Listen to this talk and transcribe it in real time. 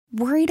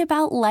Worried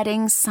about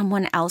letting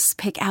someone else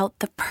pick out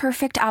the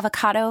perfect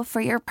avocado for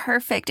your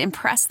perfect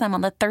impress them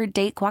on the third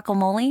date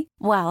guacamole?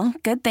 Well,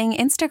 good thing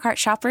Instacart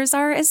shoppers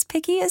are as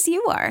picky as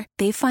you are.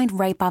 They find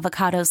ripe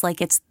avocados like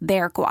it's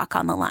their guac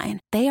on the line.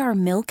 They are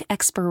milk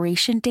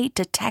expiration date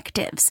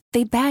detectives.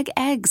 They bag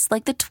eggs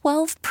like the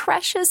 12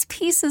 precious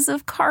pieces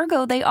of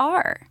cargo they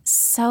are.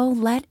 So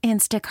let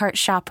Instacart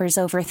shoppers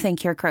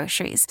overthink your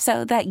groceries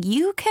so that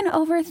you can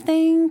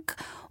overthink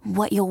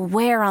what you'll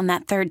wear on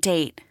that third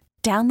date.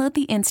 Download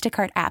the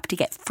Instacart app to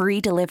get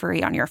free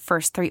delivery on your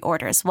first 3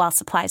 orders while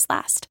supplies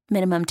last.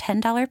 Minimum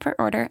 $10 per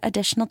order.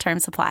 Additional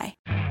terms apply.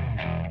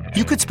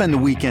 You could spend the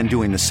weekend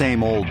doing the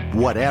same old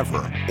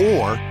whatever,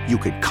 or you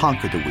could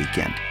conquer the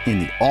weekend in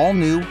the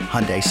all-new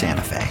Hyundai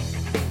Santa Fe.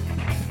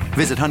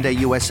 Visit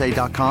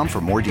HyundaiUSA.com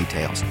for more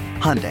details.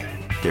 Hyundai,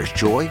 there's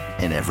joy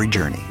in every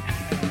journey.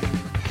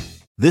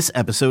 This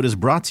episode is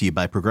brought to you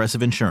by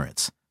Progressive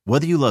Insurance.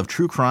 Whether you love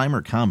true crime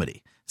or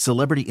comedy,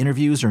 celebrity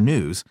interviews or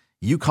news,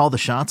 you call the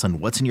shots on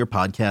what's in your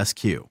podcast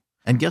queue.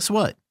 And guess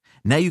what?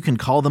 Now you can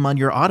call them on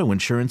your auto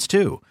insurance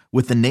too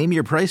with the Name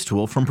Your Price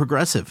tool from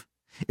Progressive.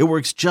 It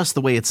works just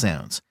the way it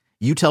sounds.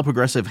 You tell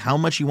Progressive how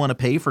much you want to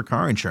pay for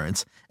car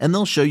insurance, and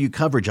they'll show you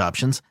coverage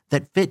options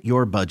that fit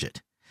your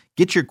budget.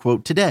 Get your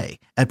quote today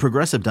at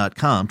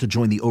Progressive.com to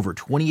join the over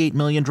 28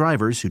 million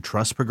drivers who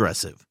trust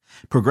Progressive.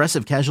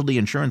 Progressive Casualty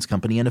Insurance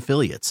Company and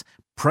Affiliates.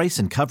 Price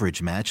and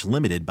coverage match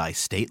limited by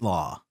state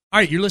law. All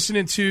right, you're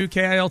listening to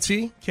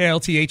KILT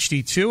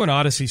HD2, an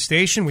Odyssey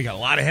station. We got a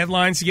lot of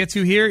headlines to get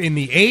to here in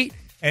the 8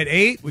 at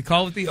 8. We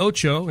call it the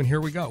Ocho, and here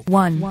we go.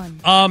 One.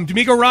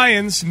 D'Amico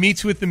Ryans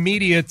meets with the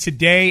media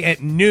today at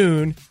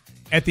noon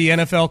at the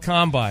NFL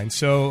Combine.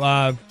 So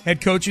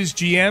head coaches,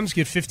 GMs,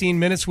 get 15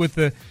 minutes with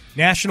the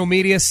national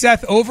media.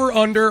 Seth, over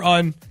under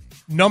on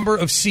number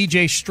of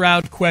C.J.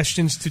 Stroud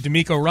questions to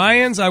D'Amico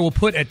Ryans, I will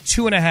put at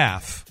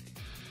 2.5.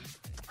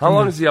 How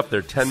long is he up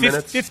there? 10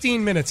 minutes?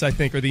 15 minutes, I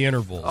think, are the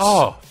intervals.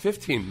 Oh,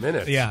 15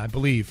 minutes. Yeah, I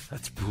believe.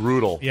 That's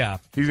brutal. Yeah.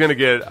 He's going to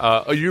get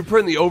you're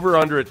putting the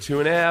over-under at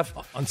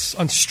 2.5?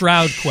 On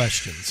Stroud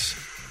questions.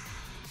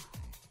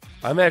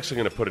 I'm actually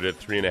going to put it at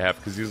 3.5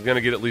 because he's going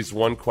to get at least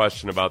one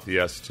question about the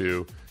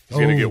S2. He's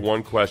going to get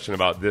one question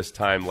about this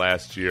time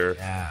last year.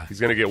 Yeah.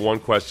 He's going to get one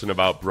question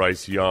about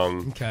Bryce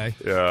Young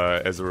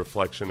as a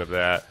reflection of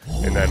that.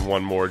 And then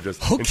one more and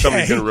somebody's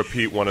going to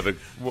repeat one of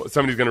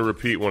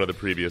the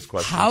previous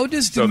questions. How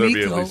does D'Amico... So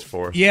there'll be at least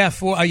 4. Yeah,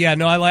 4.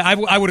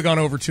 I would have gone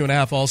over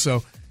 2.5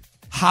 also.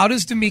 How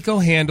does D'Amico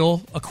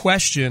handle a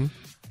question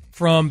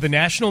from the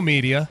national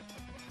media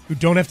who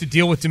don't have to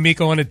deal with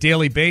D'Amico on a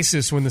daily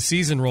basis when the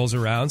season rolls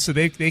around, so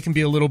they can be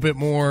a little bit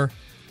more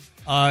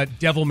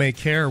devil may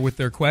care with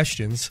their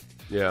questions?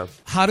 Yeah.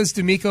 How does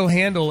D'Amico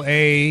handle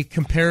a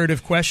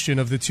comparative question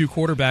of the 2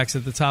 quarterbacks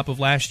at the top of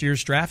last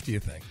year's draft, do you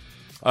think?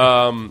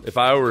 If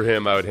I were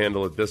him, I would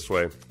handle it this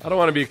way. I don't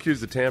want to be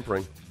accused of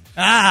tampering.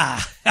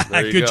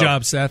 Good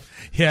job, Seth.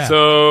 Yeah.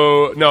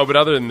 So, no, but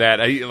other than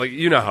that,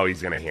 you know how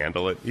he's going to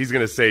handle it. He's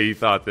going to say he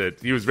thought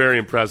that he was very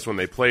impressed when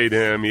they played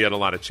him. He had a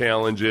lot of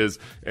challenges,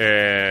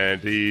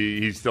 and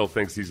he still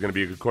thinks he's going to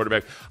be a good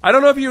quarterback. I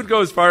don't know if he would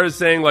go as far as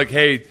saying, like,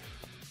 hey,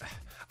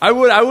 I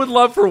would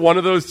love for one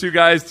of those two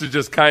guys to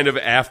just kind of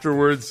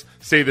afterwards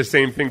say the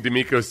same thing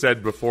D'Amico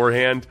said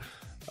beforehand,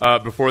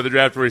 before the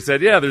draft, where he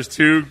said, yeah, there's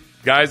 2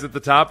 guys at the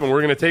top, and we're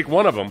going to take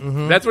one of them.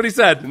 Mm-hmm. That's what he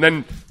said. And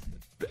then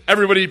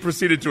everybody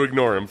proceeded to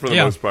ignore him for the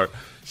most part.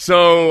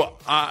 So,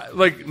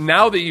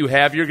 now that you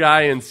have your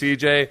guy in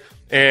CJ,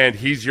 and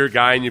he's your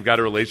guy, and you've got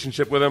a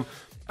relationship with him,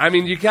 I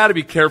mean, you got to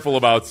be careful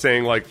about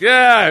saying, like,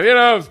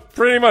 yeah,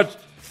 pretty much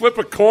flip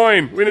a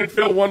coin. We didn't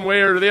feel one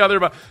way or the other.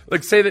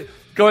 But, say that.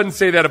 Go ahead and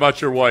say that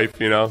about your wife,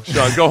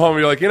 Sean. Go home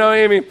and be like,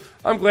 Amy,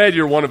 I'm glad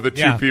you're one of the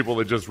 2 people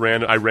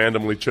that I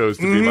randomly chose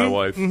to be my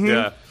wife.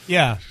 Mm-hmm.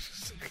 Yeah.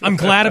 I'm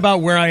glad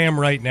about where I am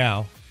right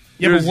now.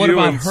 Yeah, but what you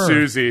about and her?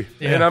 Susie.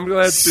 Yeah. And I'm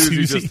glad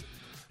Susie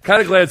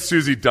kind of glad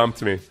Susie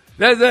dumped me.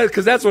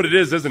 Because that's what it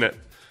is, isn't it?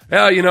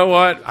 Yeah, you know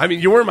what? I mean,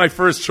 you weren't my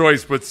first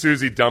choice, but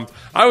Susie dumped.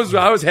 I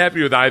was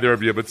happy with either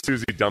of you, but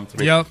Susie dumped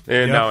me. Yep.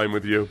 And now I'm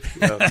with you.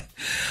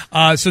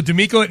 So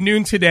D'Amico at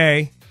noon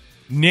today.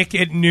 Nick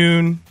at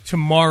noon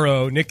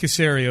tomorrow. Nick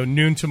Caserio,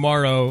 noon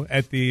tomorrow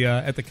at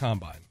the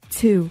Combine.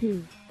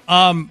 2.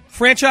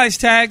 Franchise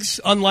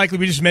tags, unlikely.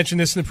 We just mentioned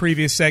this in the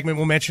previous segment.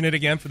 We'll mention it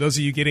again for those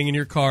of you getting in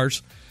your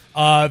cars.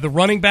 The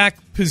running back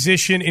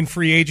position in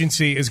free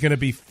agency is going to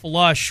be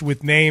flush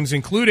with names,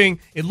 including,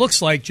 it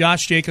looks like,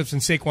 Josh Jacobs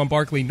and Saquon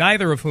Barkley,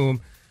 neither of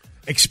whom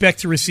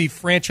expect to receive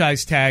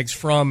franchise tags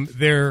from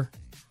their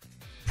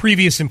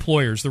previous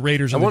employers, the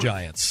Raiders and the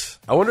Giants.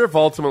 I wonder if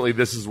ultimately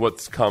this is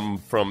what's come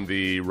from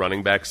the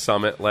running back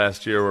summit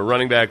last year, where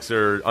running backs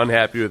are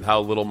unhappy with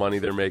how little money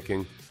they're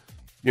making,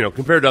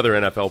 compared to other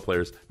NFL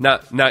players.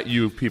 Not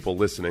you people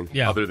listening,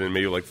 other than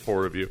maybe like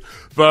 4 of you.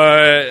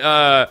 But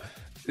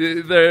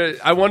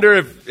I wonder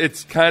if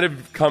it's kind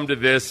of come to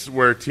this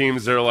where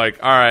teams are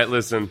like, all right,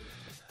 listen,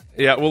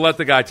 we'll let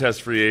the guy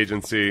test free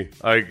agency.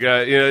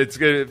 It's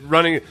good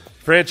running.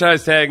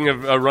 franchise tagging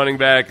a running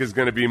back is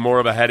going to be more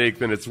of a headache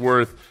than it's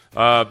worth.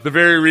 The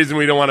very reason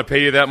we don't want to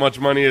pay you that much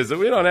money is that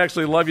we don't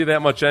actually love you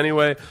that much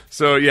anyway.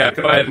 So, yeah,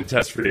 go ahead and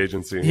test free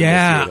agency. And we'll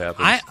see what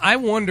happens. I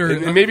wonder.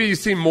 And maybe you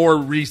see more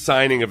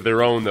re-signing of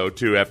their own, though,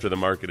 too, after the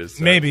market is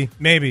set.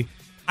 Maybe.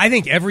 I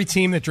think every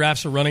team that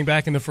drafts a running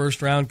back in the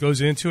first round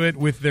goes into it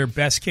with their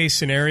best-case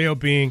scenario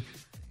being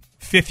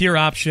fifth-year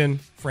option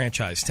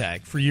franchise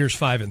tag for years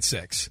 5 and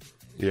 6.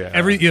 Yeah.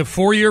 Every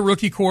 4-year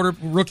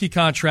rookie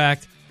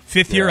contract,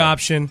 fifth-year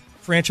option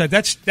franchise.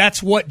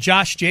 That's what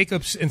Josh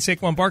Jacobs and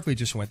Saquon Barkley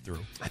just went through.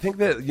 I think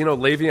that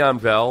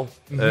Le'Veon Bell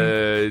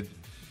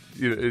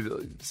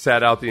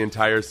sat out the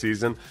entire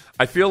season.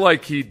 I feel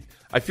like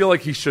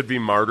he should be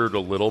martyred a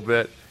little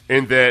bit,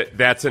 in that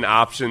that's an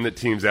option that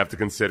teams have to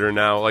consider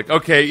now. Like,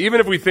 okay, even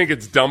if we think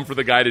it's dumb for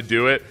the guy to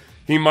do it,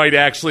 he might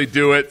actually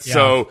do it. Yeah.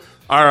 So,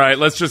 all right,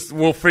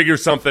 we'll figure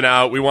something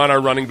out. We want our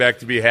running back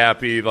to be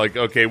happy. Like,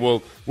 okay, we'll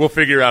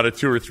figure out a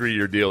 2 or 3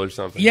 year deal or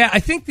something. Yeah, I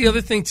think the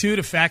other thing too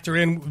to factor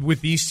in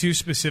with these two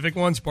specific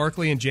ones,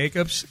 Barkley and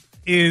Jacobs,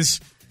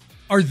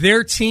 are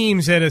their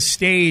teams at a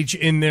stage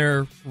in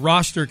their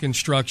roster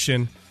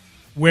construction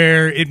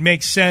where it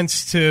makes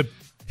sense to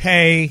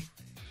pay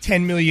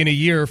 $10 million a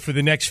year for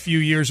the next few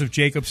years of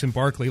Jacobs and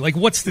Barkley. Like,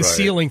 what's the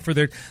ceiling for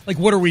their? Like,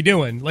 what are we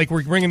doing? Like,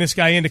 we're bringing this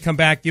guy in to come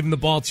back, give him the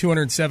ball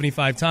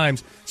 275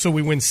 times, so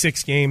we win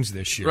 6 games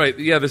this year. Right?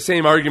 Yeah, the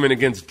same argument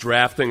against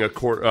drafting a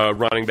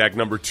running back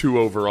number 2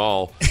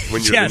 overall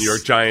when you're the New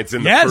York Giants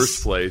in the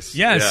first place.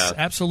 Yes,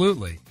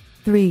 absolutely.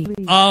 3.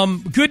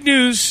 Good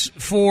news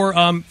for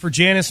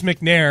Janice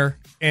McNair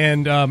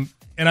and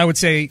I would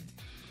say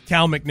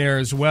Cal McNair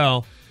as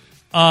well.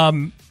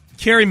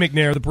 Kerry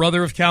McNair, the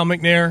brother of Cal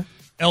McNair,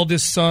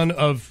 eldest son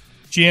of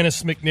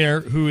Janice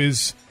McNair, who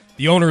is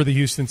the owner of the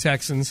Houston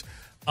Texans.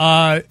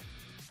 The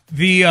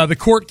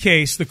court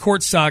case, the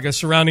court saga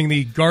surrounding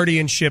the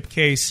guardianship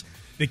case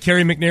that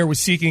Kerry McNair was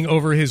seeking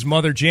over his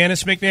mother,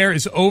 Janice McNair,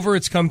 is over.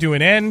 It's come to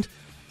an end.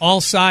 All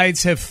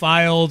sides have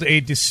filed a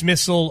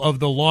dismissal of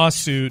the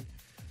lawsuit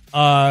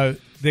that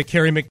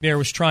Kerry McNair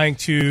was trying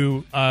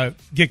to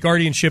get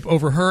guardianship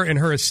over her and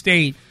her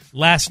estate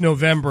last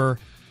November,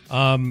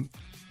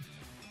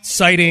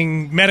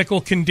 citing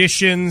medical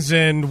conditions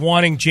and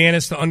wanting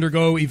Janice to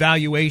undergo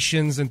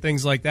evaluations and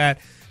things like that.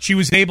 She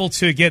was able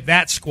to get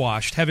that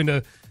squashed, having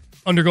to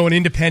undergo an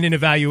independent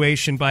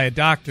evaluation by a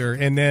doctor.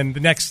 And then the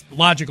next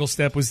logical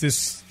step was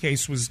this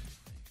case was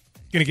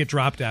going to get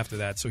dropped after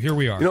that. So here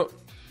we are.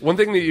 One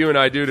thing that you and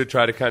I do to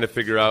try to kind of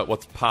figure out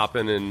what's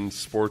popping in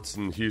sports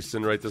in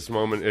Houston right this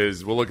moment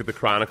is we'll look at the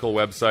Chronicle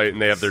website,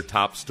 and they have their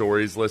top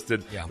stories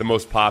listed, the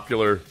most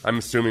popular, I'm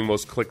assuming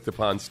most clicked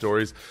upon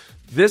stories.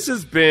 This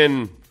has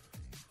been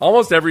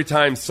almost every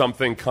time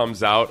something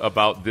comes out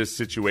about this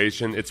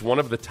situation, it's one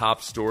of the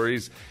top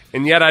stories,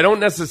 and yet I don't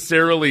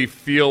necessarily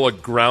feel a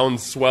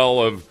groundswell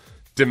of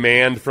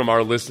demand from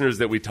our listeners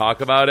that we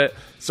talk about it.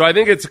 So I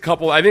think it's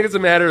a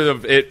matter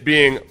of it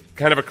being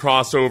kind of a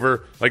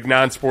crossover. Like,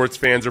 non-sports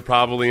fans are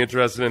probably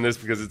interested in this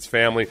because it's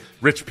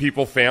rich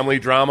people family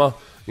drama.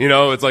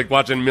 It's like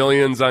watching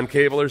Millions on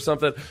cable or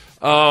something.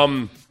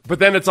 But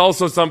then it's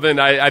also something,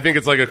 I think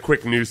it's like a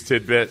quick news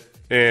tidbit,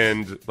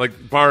 and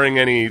like barring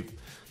any...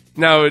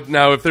 Now,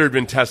 if there had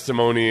been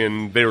testimony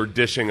and they were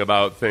dishing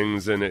about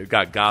things and it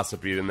got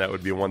gossipy, then that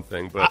would be one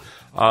thing. But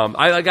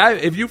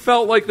have you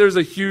felt like there's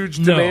a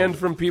huge demand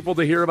from people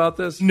to hear about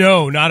this?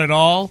 No, not at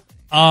all.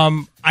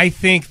 I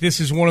think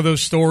this is one of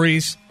those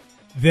stories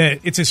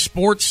that it's a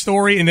sports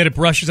story and that it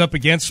brushes up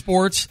against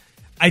sports.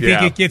 I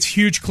think it gets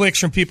huge clicks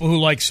from people who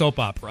like soap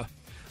opera.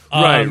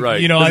 Right.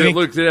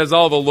 It has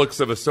all the looks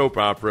of a soap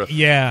opera.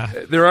 Yeah.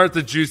 There aren't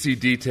the juicy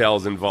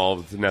details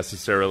involved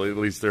necessarily. At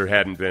least there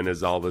hadn't been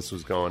as all this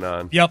was going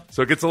on. Yep.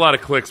 So it gets a lot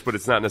of clicks, but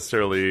it's not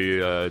necessarily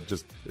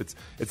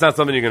it's not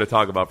something you're going to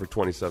talk about for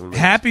 27 minutes.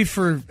 Happy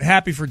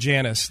for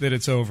Janice that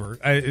it's over.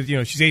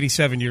 She's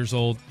 87 years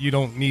old. You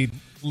don't need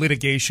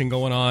litigation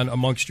going on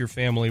amongst your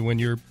family when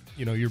you're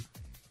in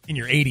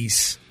your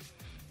 80s.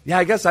 Yeah,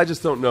 I guess I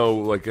just don't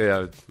know.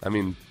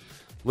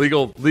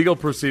 Legal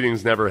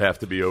proceedings never have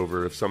to be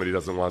over if somebody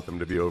doesn't want them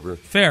to be over.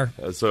 Fair.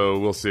 So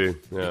we'll see.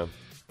 Yeah.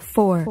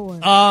 4.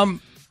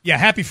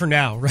 Happy for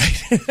now,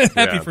 right?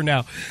 Happy for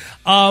now.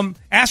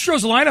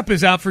 Astros lineup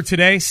is out for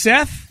today.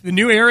 Seth, the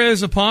new era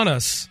is upon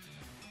us.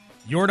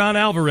 Yordan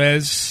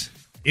Alvarez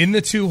in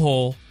the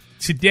 2-hole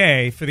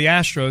today for the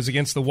Astros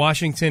against the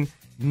Washington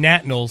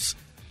Nationals.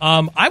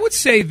 I would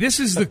say this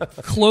is the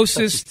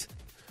closest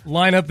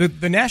lineup.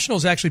 The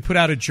Nationals actually put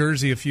out a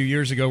jersey a few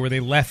years ago where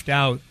they left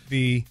out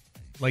the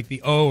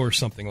O or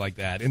something like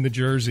that in the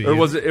jersey. Or it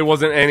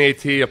wasn't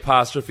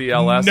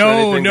NAT''LS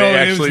no, or anything?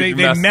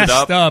 No, they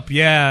messed up.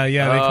 Yeah, they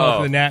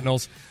called it the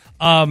Nationals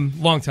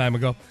long time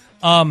ago.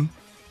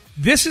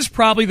 This is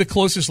probably the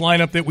closest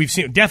lineup that we've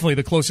seen, definitely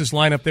the closest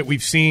lineup that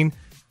we've seen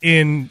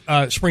in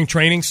spring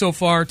training so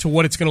far to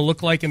what it's going to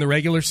look like in the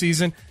regular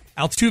season.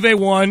 Altuve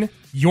 1,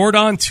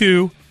 Yordan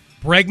 2,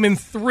 Bregman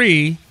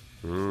 3,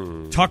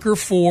 Tucker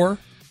 4,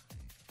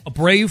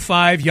 Abreu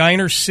 5,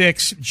 Yiner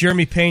 6,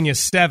 Jeremy Pena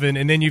 7,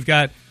 and then you've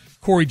got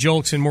Corey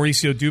Julks and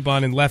Mauricio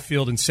Dubon in left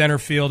field and center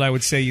field. I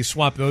would say you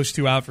swap those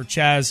two out for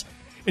Chaz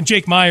and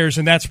Jake Myers,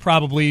 and that's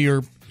probably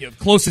your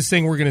closest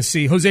thing we're going to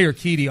see. Jose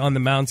Urquidy on the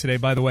mound today,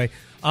 by the way.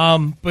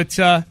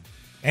 But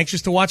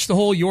anxious to watch the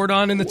whole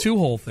Yordan and the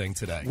two-hole thing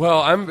today.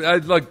 Well,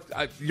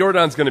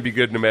 Yordan's going to be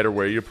good no matter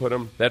where you put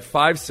him. That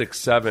 5, 6,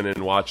 7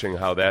 and watching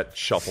how that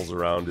shuffles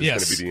around is going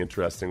to be the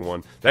interesting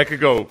one. That could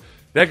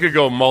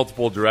go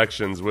multiple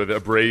directions with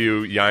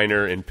Abreu,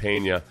 Yiner, and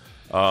Pena.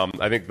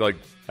 I think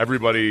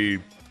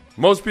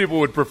most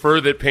people would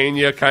prefer that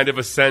Pena kind of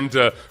ascend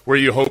to where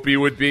you hope he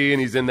would be,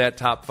 and he's in that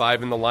top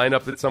 5 in the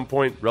lineup at some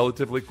point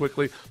relatively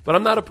quickly. But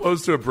I'm not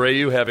opposed to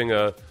Abreu having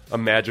a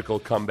magical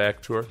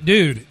comeback tour.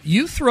 Dude,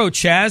 you throw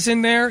Chaz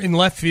in there in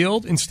left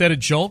field instead of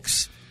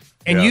Julks,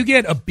 and you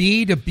get a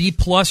B to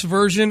B-plus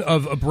version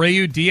of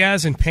Abreu,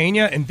 Diaz, and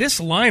Pena, and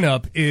this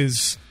lineup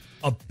is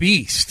a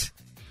beast.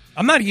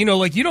 I'm not, you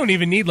don't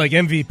even need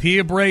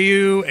MVP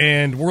Abreu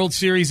and World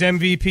Series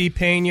MVP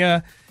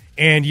Pena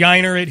and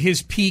Yiner at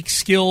his peak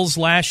skills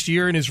last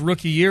year in his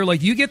rookie year.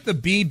 You get the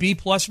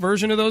B-plus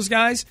version of those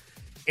guys,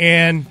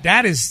 and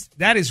that is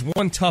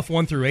one tough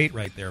 1 through 8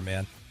 right there,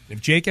 man. If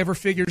Jake ever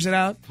figures it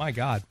out, my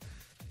God.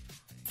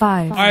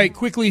 5. All right,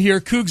 quickly here.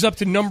 Cougs up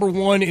to number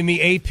 1 in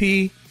the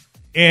AP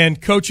and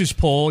coaches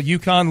poll.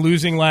 UConn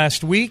losing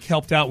last week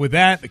helped out with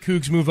that. The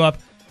Cougs move up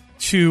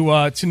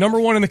to number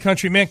 1 in the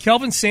country. Man,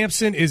 Kelvin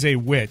Sampson is a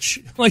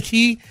witch.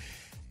 He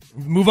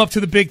move up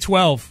to the Big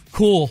 12.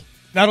 Cool.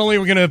 Not only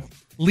are we going to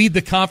lead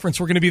the conference,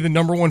 we're going to be the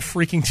number 1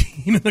 freaking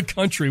team in the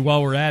country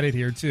while we're at it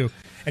here, too.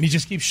 And he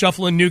just keeps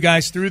shuffling new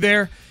guys through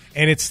there,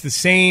 and it's the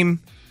same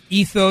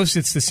ethos,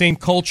 it's the same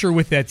culture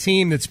with that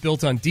team that's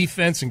built on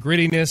defense and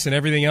grittiness and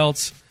everything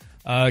else.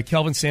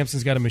 Kelvin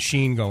Sampson's got a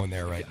machine going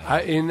there right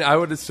now. I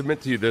would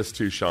submit to you this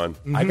too, Sean.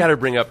 Mm-hmm. I got to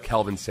bring up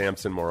Kelvin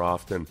Sampson more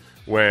often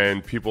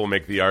when people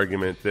make the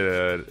argument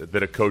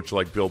that a coach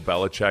like Bill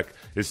Belichick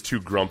is too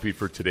grumpy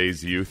for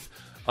today's youth.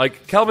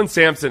 Kelvin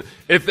Sampson,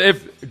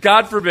 if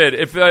God forbid,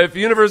 if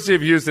University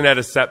of Houston had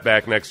a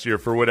setback next year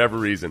for whatever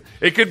reason,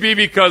 it could be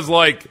because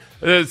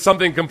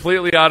something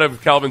completely out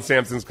of Kelvin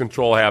Sampson's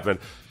control happened.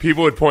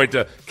 People would point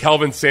to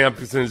Kelvin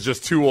Sampson is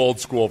just too old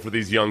school for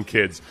these young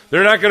kids.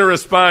 They're not going to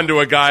respond to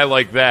a guy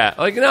like that.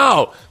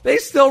 No, they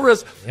still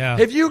Yeah.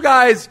 If you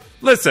guys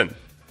listen,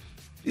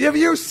 have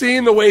you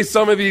seen the way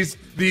some of these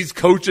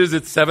coaches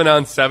at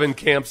 7-on-7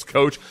 camps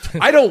coach?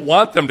 I don't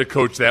want them to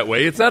coach that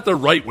way. It's not the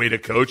right way to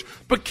coach,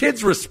 but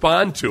kids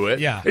respond to it.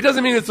 Yeah. It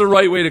doesn't mean it's the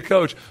right way to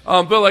coach.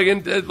 And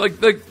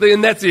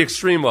that's the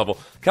extreme level.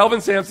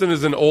 Kelvin Sampson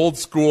is an old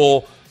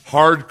school,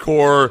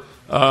 hardcore,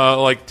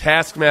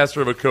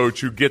 taskmaster of a coach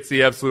who gets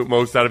the absolute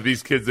most out of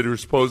these kids that are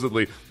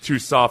supposedly too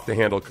soft to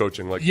handle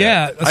coaching like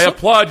that. I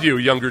applaud you,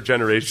 younger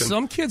generation.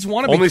 Some kids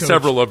want to be only coached.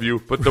 Several of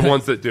you, but the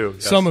ones that do.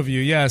 Yes. Some of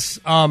you, yes.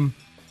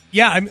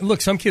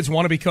 Look, some kids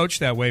want to be coached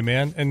that way,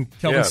 man, and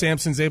Kelvin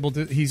Sampson's able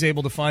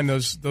to find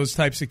those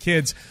types of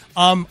kids.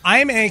 I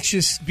am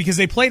anxious because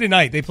they play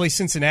tonight. They play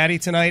Cincinnati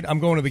tonight. I'm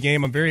going to the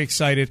game. I'm very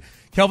excited.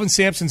 Kelvin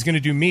Sampson's going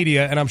to do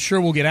media, and I'm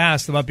sure we'll get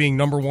asked about being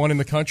number 1 in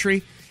the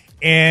country,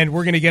 and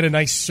we're going to get a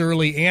nice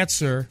surly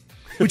answer,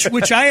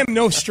 which I am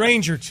no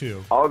stranger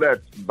to. All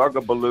that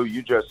bugaboo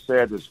you just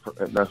said is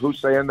now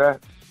who's saying that?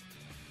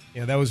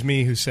 Yeah, that was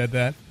me who said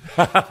that.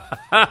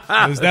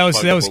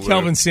 that was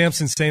Kelvin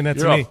Sampson saying that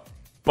to me.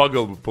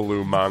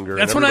 Bugaboo monger,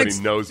 and everybody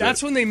knows it.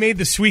 That's when they made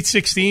the Sweet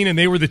 16, and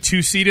they were the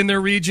 2 seed in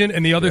their region,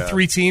 and the other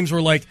 3 teams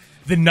were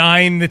the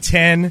 9, the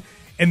 10,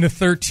 and the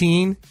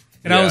 13.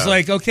 And I was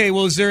like, okay,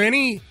 well, is there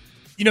any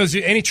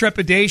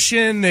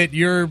trepidation that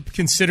you're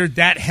considered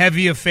that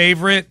heavy a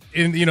favorite,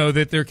 in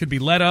that there could be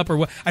let up or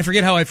what? I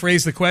forget how I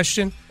phrased the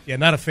question. Yeah,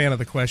 not a fan of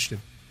the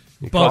question.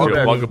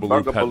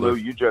 Bugaboo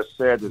you just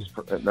said is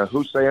now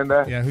who's saying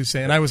that? Yeah, who's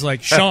saying? I was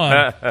like,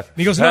 Sean. And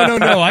he goes, no,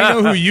 I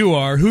know who you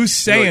are. Who's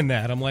saying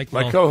that? I'm like,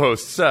 my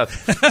co-host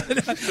Seth.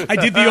 I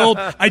did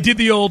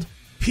the old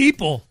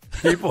people.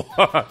 People.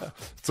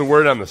 It's a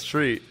word on the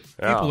street.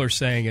 Yeah. People are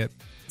saying it.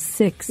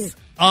 6.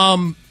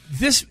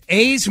 This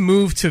A's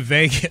move to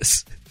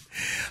Vegas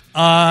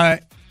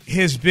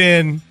has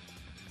been,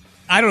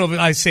 I don't know if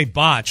I say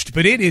botched,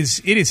 but it has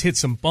hit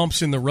some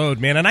bumps in the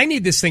road, man. And I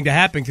need this thing to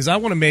happen because I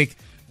want to make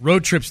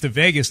road trips to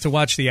Vegas to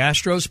watch the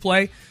Astros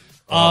play.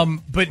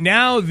 But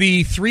now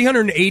the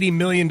 $380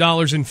 million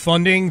in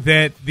funding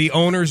that the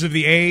owners of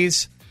the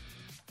A's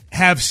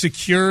have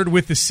secured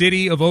with the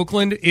city of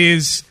Oakland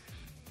is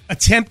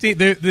attempting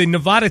the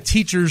Nevada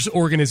Teachers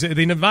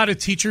the Nevada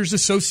Teachers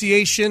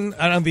Association.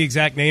 I don't have the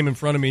exact name in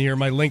front of me here.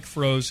 My link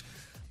froze.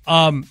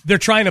 They're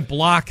trying to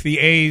block the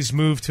A's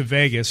move to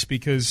Vegas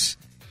because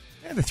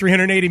the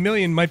 $380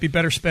 million might be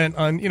better spent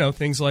on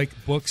things like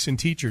books and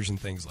teachers and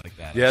things like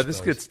that. Yeah, this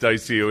gets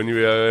dicey. When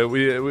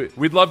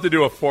we'd love to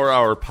do a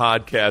 4-hour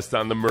podcast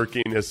on the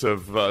murkiness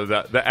of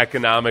the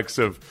economics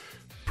of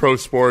pro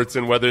sports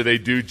and whether they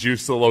do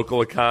juice the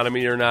local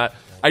economy or not.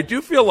 I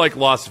do feel like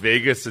Las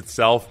Vegas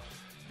itself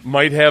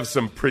might have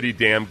some pretty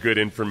damn good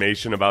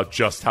information about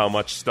just how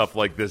much stuff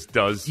like this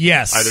does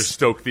either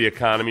stoke the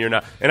economy or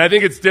not. And I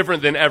think it's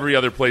different than every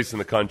other place in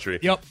the country.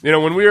 Yep.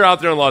 When we were out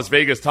there in Las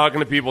Vegas talking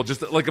to people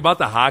just like about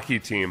the hockey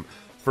team,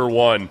 for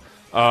one,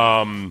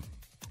 and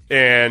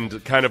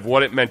kind of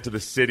what it meant to the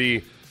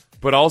city,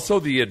 but also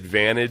the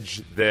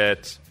advantage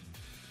that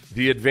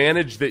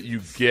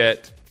you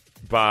get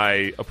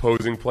by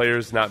opposing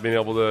players not being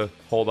able to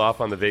hold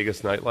off on the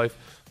Vegas nightlife.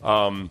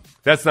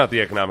 That's not the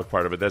economic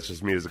part of it. That's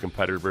just me as a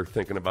competitor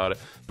thinking about it.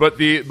 But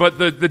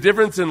the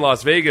difference in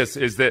Las Vegas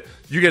is that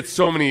you get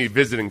so many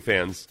visiting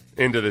fans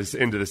into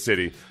the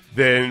city,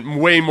 than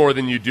way more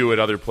than you do at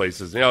other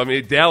places.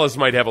 Dallas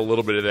might have a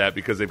little bit of that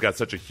because they've got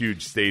such a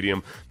huge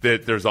stadium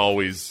that there's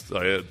always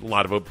a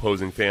lot of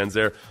opposing fans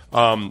there.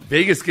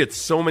 Vegas gets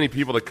so many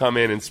people to come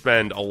in and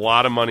spend a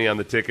lot of money on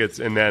the tickets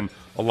and then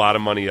a lot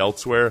of money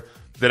elsewhere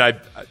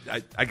that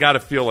I got to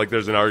feel like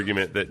there's an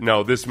argument that,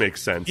 no, this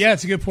makes sense. Yeah,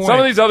 it's a good point. Some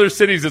of these other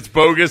cities, it's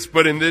bogus,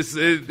 but in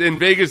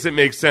Vegas, it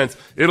makes sense.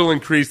 It'll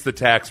increase the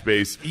tax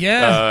base,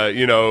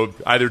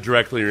 either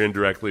directly or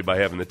indirectly by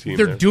having the team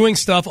They're there. doing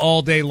stuff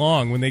all day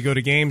long when they go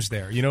to games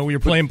there. You're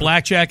playing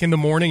blackjack in the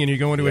morning and you're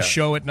going to a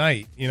show at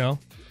night,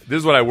 This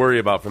is what I worry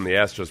about from the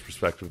Astros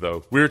perspective,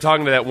 though. We were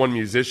talking to that one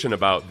musician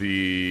about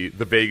the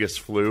Vegas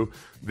flu,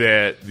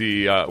 that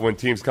when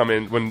teams come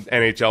in, when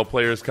NHL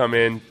players come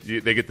in,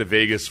 they get the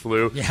Vegas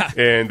flu,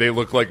 and they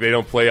look like they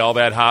don't play all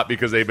that hot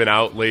because they've been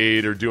out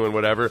late or doing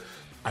whatever.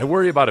 I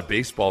worry about a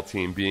baseball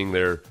team being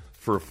there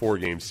for a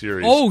 4-game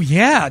series. Oh,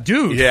 yeah,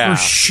 dude, for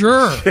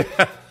sure.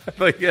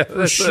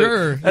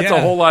 That's a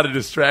whole lot of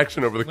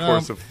distraction over the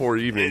course of 4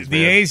 evenings.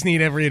 The A's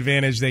need every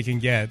advantage they can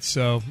get.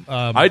 So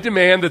I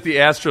demand that the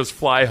Astros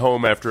fly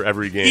home after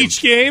every game.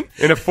 Each game?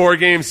 In a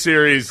 4-game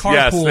series,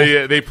 Carpool.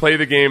 yes. They play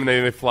the game and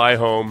then they fly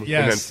home and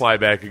then fly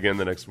back again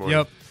the next morning.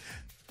 Yep.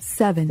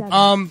 7.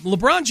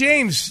 LeBron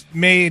James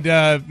made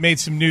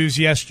some news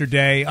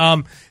yesterday.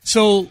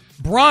 So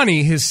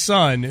Bronny, his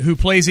son, who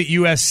plays at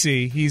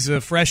USC, he's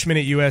a freshman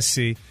at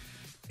USC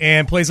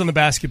and plays on the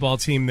basketball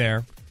team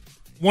there.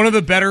 One of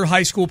the better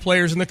high school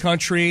players in the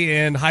country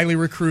and highly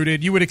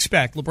recruited, you would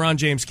expect, LeBron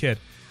James kid.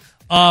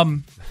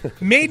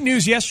 Made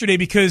news yesterday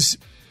because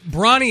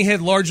Bronny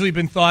had largely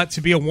been thought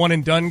to be a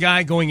one-and-done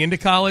guy going into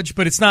college,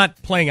 but it's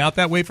not playing out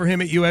that way for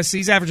him at USC.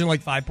 He's averaging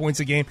like 5 points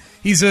a game.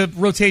 He's a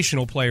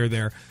rotational player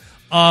there.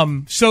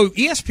 So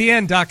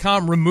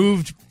ESPN.com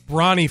removed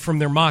Bronny from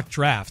their mock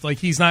draft. Like,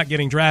 he's not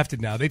getting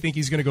drafted now. They think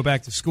he's going to go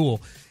back to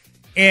school.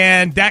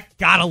 And that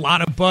got a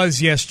lot of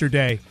buzz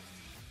yesterday.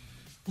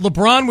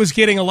 LeBron was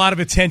getting a lot of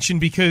attention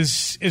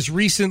because as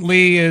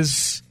recently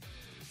as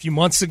a few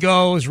months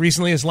ago, as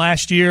recently as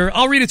last year,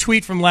 I'll read a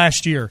tweet from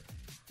last year.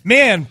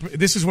 Man,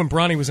 this is when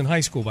Bronny was in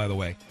high school, by the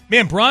way.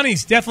 Man,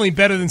 Bronny's definitely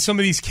better than some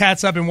of these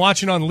cats I've been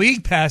watching on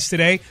League Pass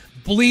today.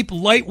 Bleep,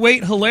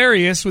 lightweight,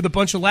 hilarious, with a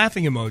bunch of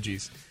laughing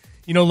emojis.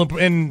 And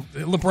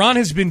LeBron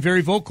has been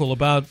very vocal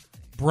about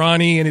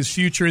Bronny and his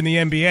future in the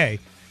NBA.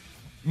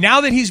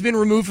 Now that he's been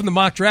removed from the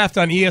mock draft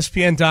on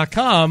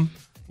ESPN.com,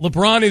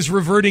 LeBron is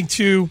reverting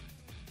to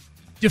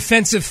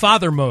defensive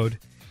father mode.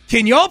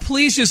 Can y'all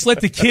please just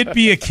let the kid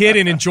be a kid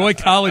and enjoy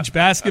college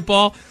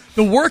basketball?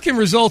 The work and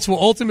results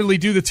will ultimately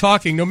do the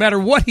talking, no matter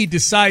what he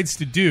decides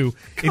to do.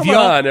 Come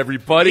on,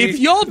 everybody. If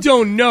y'all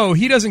don't know,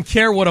 he doesn't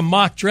care what a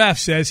mock draft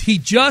says. He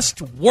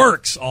just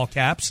works, all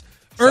caps.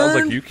 Sounds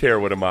like you care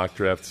what a mock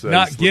draft says.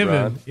 Not LeBron.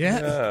 given.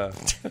 Yeah.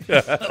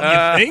 You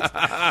think?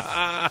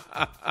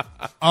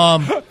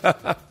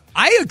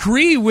 I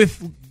agree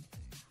with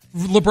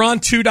LeBron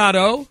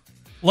 2.0.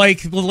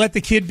 Like, let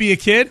the kid be a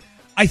kid.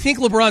 I think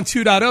LeBron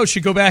 2.0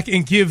 should go back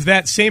and give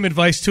that same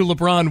advice to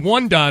LeBron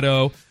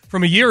 1.0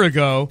 from a year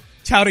ago,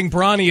 touting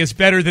Bronny as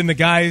better than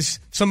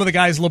some of the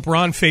guys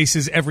LeBron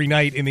faces every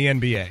night in the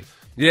NBA.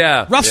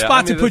 Yeah. Rough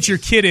spot to put your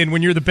kid in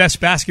when you're the best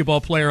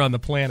basketball player on the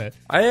planet.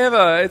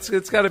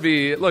 It's got to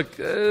be, look,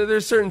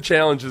 there's certain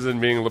challenges in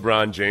being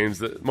LeBron James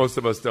that most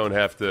of us don't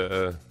have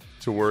to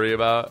worry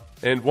about.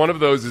 And one of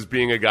those is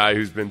being a guy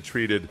who's been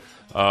treated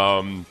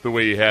the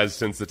way he has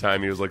since the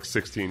time he was like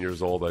 16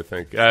 years old, I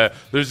think.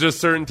 There's just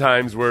certain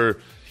times where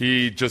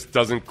he just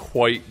doesn't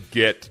quite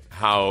get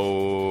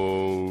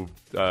how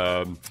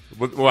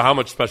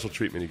much special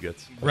treatment he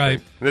gets.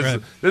 Right.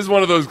 This is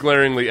one of those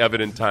glaringly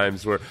evident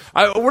times where,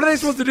 what are they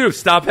supposed to do?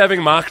 Stop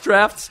having mock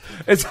drafts?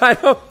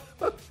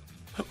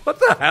 What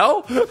the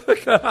hell?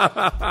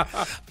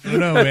 I don't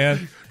know,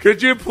 man.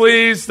 Could you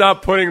please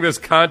stop putting this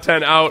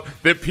content out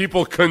that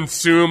people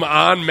consume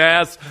en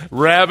masse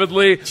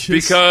rabidly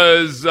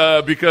because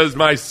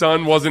my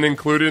son wasn't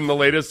included in the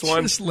latest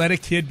one? Just let a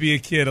kid be a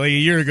kid. Like a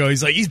year ago,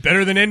 he's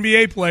better than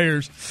NBA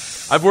players.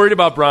 I've worried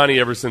about Bronny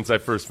ever since I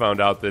first found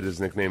out that his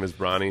nickname is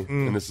Bronny,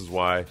 and this is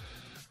why.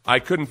 I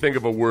couldn't think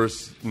of a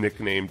worse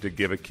nickname to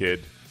give a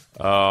kid.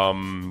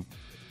 Because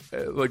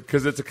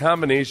it's a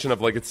combination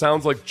of, it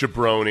sounds like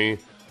jabroni,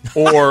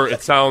 or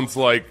it sounds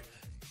like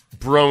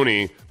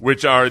brony,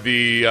 which are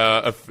the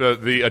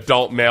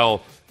adult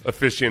male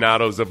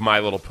aficionados of My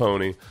Little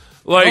Pony.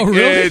 Oh, really?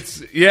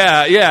 It's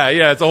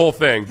it's a whole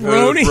thing.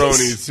 Bronies?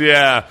 Bronies,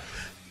 yeah.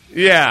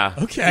 Yeah.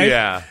 Okay.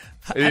 Yeah.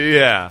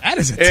 Yeah. That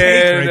is a take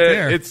right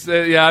there. It's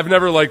I've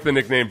never liked the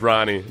nickname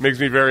Bronny. It makes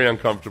me very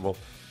uncomfortable.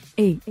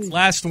 8.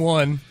 Last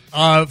one.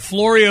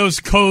 Florio's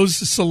Cause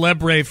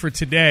Celebre for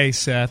today,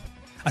 Seth.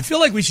 I feel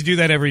like we should do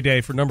that every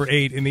day for number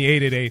 8 in the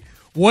 8 at 8.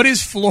 What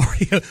is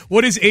Florio?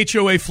 What is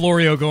HOA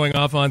Florio going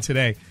off on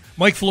today?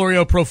 Mike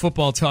Florio, Pro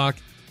Football Talk.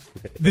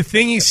 The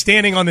thing he's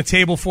standing on the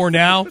table for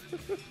now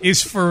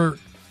is for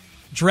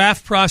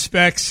draft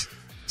prospects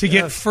to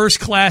get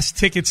first-class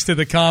tickets to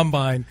the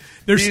Combine.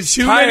 He's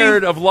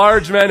tired of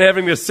large men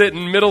having to sit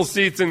in middle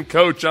seats and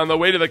coach on the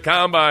way to the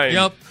Combine.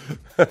 Yep.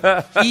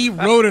 He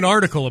wrote an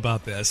article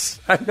about this.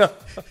 I know.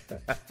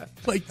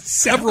 Like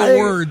several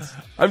words.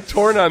 I'm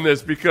torn on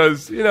this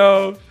because,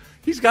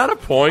 he's got a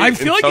point. I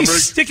feel like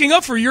he's sticking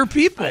up for your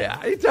people.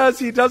 Yeah, he does.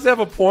 He does have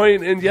a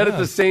point, and yet at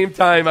the same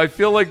time, I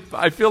feel like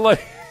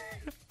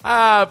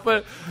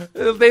but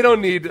they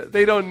don't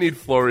need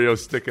Florio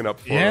sticking up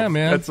for him. Yeah,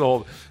 man. That's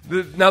all.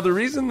 Now the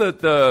reason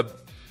that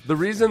the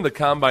reason the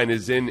Combine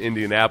is in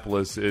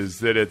Indianapolis is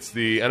that it's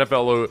the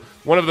NFL,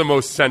 one of the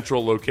most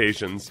central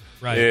locations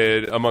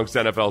amongst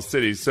NFL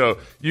cities. So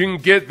you can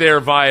get there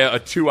via a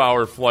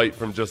 2-hour flight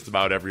from just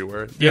about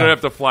everywhere. You don't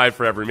have to fly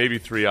forever, maybe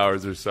 3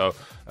 hours or so.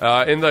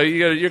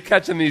 You're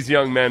catching these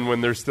young men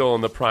when they're still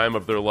in the prime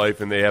of their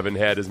life and they haven't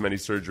had as many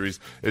surgeries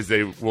as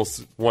they will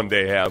one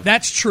day have.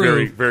 That's true.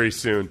 Very, very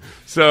soon.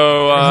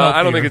 So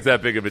I don't think it's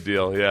that big of a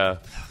deal. Yeah,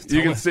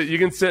 you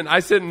can sit. I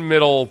sit in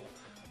middle.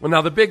 Well,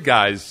 now the big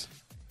guys.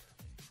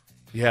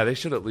 Yeah, they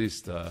should at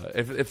least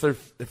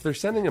if they're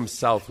sending him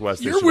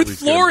Southwest. You're with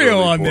Florio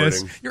on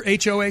this. You're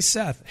HOA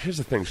Seth. Here's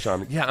the thing,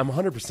 Sean. Yeah, I'm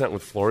 100%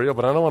 with Florio,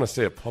 but I don't want to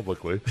say it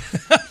publicly.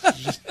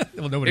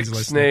 Well, nobody's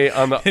listening.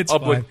 On the it's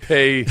upward fine.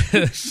 pay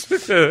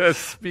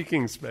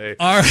speaking spay.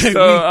 All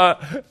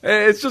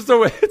right.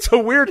 So it's a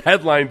weird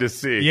headline to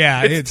see.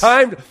 Yeah, it's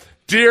time.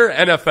 Dear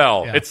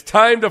NFL, it's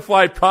time to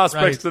fly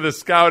prospects to the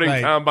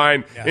scouting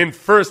combine in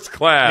first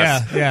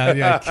class.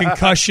 Yeah.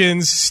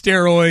 Concussions,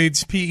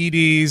 steroids,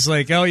 PEDs,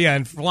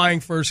 and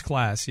flying first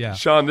class, yeah.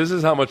 Sean, this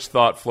is how much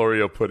thought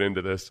Florio put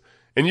into this.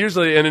 And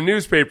usually in a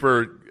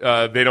newspaper,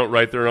 they don't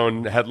write their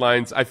own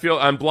headlines. I feel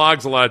on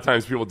blogs a lot of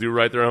times people do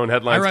write their own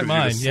headlines because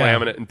you're just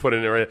slamming it and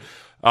putting it right.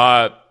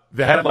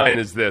 The headline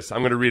is this.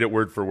 I'm going to read it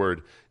word for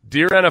word.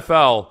 Dear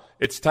NFL,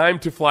 it's time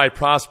to fly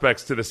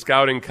prospects to the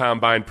scouting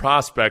combine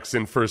prospects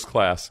in first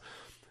class.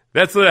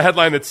 That's the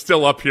headline that's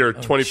still up here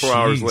 24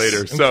 hours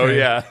later. So,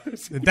 that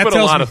put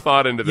a lot of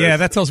thought into this. Yeah,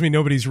 that tells me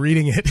nobody's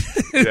reading it.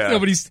 Yeah.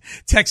 Nobody's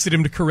texted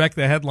him to correct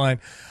the headline.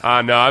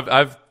 No,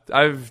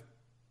 I've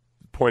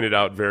pointed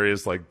out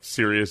various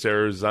serious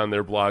errors on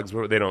their blogs,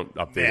 but they don't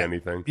update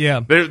anything.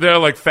 Yeah. They're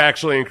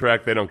factually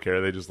incorrect. They don't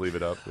care. They just leave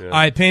it up. Yeah. All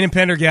right, Payne and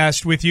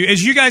Pendergast with you.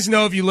 As you guys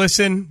know, if you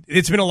listen,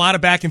 it's been a lot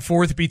of back and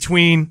forth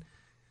between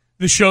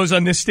the shows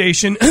on this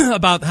station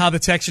about how the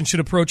Texans should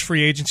approach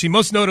free agency,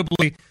 most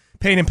notably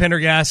Payne and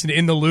Pendergast and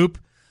In the Loop.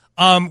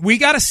 We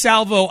got a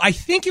salvo. I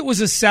think it was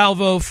a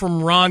salvo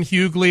from Ron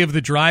Hughley of The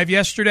Drive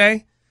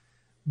yesterday,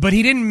 but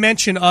he didn't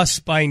mention us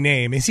by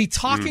name. Is he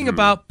talking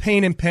about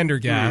Payne and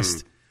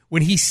Pendergast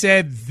when he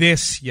said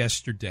this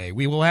yesterday?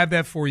 We will have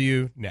that for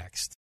you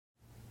next.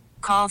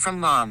 Call from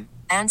mom.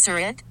 Answer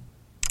it.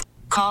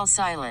 Call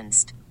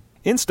silenced.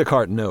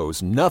 Instacart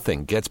knows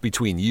nothing gets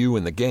between you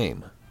and the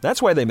game. That's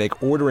why they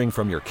make ordering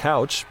from your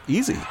couch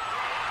easy.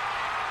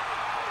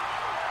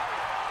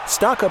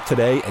 Stock up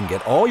today and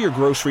get all your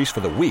groceries for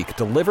the week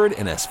delivered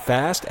in as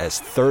fast as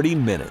 30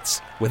 minutes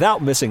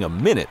without missing a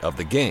minute of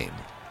the game.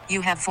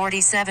 You have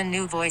 47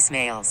 new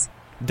voicemails.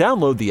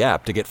 Download the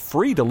app to get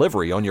free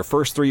delivery on your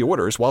first 3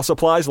 orders while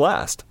supplies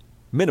last.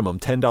 Minimum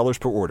 $10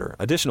 per order.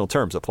 Additional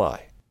terms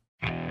apply.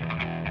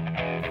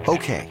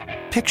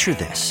 Okay, picture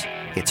this.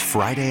 It's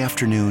Friday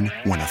afternoon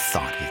when a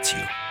thought hits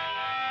you.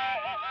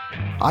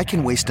 I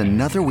can waste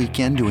another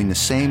weekend doing the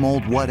same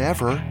old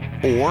whatever,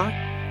 or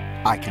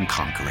I can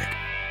conquer it.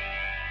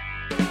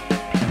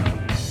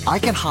 I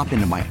can hop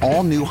into my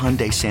all-new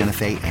Hyundai Santa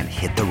Fe and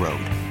hit the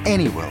road.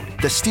 Any road.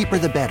 The steeper,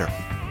 the better.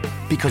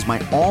 Because my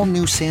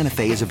all-new Santa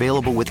Fe is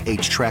available with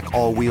H-Track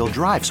all-wheel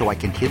drive, so I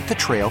can hit the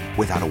trail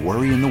without a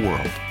worry in the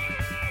world.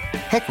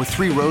 Heck, with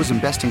 3 rows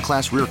and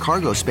best-in-class rear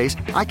cargo space,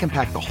 I can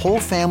pack the whole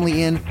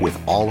family in with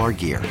all our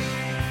gear.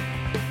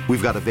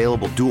 We've got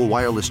available dual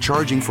wireless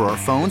charging for our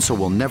phones, so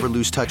we'll never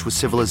lose touch with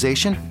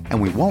civilization, and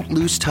we won't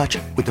lose touch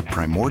with the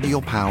primordial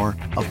power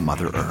of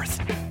Mother Earth.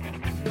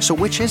 So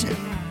which is it?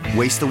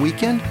 Waste the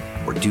weekend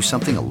or do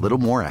something a little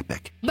more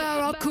epic?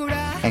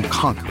 And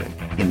conquer it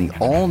in the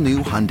all-new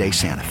Hyundai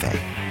Santa Fe.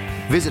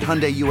 Visit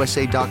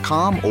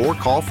HyundaiUSA.com or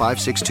call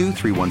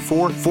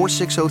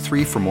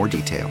 562-314-4603 for more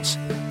details.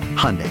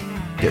 Hyundai,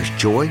 there's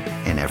joy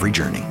in every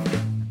journey.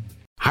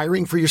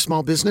 Hiring for your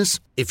small business?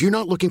 If you're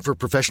not looking for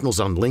professionals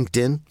on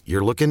LinkedIn,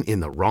 you're looking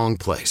in the wrong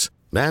place.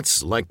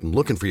 That's like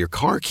looking for your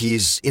car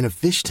keys in a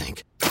fish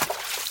tank.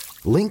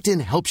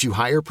 LinkedIn helps you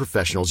hire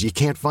professionals you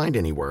can't find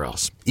anywhere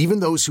else, even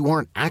those who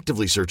aren't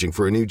actively searching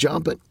for a new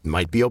job but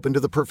might be open to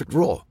the perfect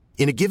role.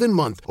 In a given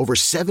month, over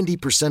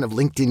 70% of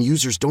LinkedIn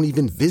users don't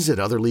even visit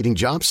other leading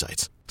job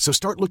sites. So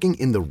start looking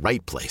in the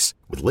right place.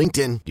 With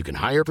LinkedIn, you can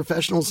hire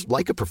professionals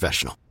like a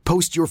professional.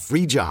 Post your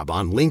free job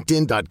on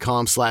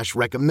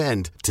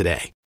linkedin.com/recommend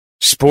today.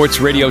 Sports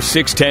Radio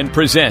 610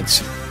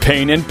 presents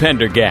Payne and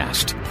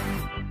Pendergast.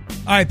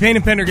 All right, Payne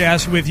and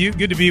Pendergast with you.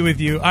 Good to be with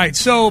you. All right,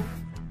 so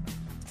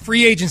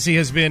free agency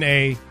has been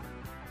a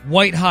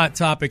white-hot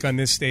topic on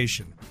this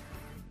station.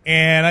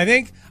 And I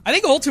think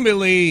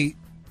ultimately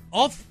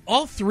all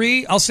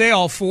three, I'll say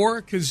all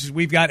four, because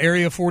we've got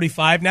Area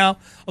 45 now,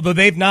 although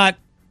they've not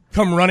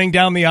come running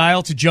down the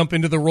aisle to jump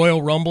into the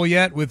Royal Rumble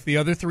yet with the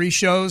other three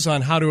shows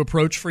on how to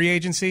approach free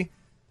agency.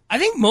 I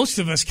think most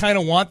of us kind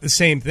of want the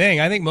same thing.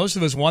 I think most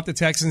of us want the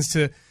Texans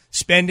to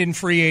spend in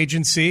free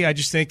agency. I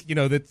just think,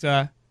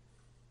 that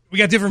we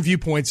got different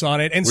viewpoints on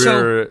it. And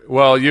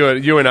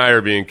you and I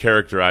are being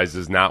characterized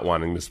as not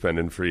wanting to spend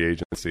in free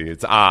agency.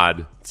 It's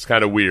odd. It's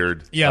kind of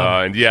weird.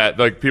 Yeah. And yet,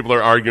 people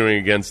are arguing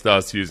against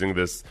us using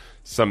this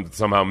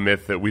somehow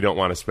myth that we don't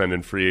want to spend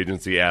in free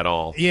agency at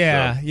all.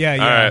 Yeah. All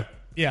right.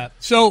 Yeah.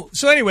 So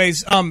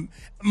anyways,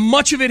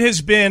 much of it has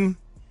been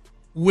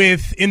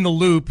with In the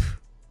Loop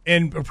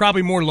and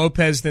probably more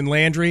Lopez than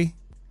Landry.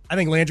 I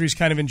think Landry's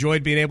kind of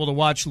enjoyed being able to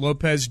watch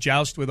Lopez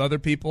joust with other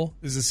people,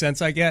 is the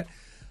sense I get.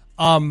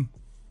 And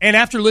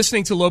after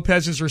listening to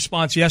Lopez's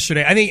response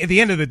yesterday, I think at the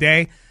end of the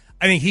day,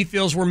 I think he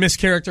feels we're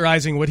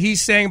mischaracterizing what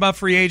he's saying about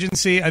free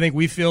agency. I think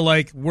we feel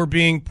like we're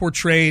being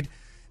portrayed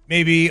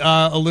maybe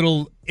a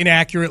little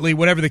inaccurately,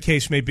 whatever the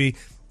case may be.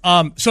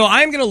 So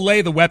I'm going to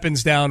lay the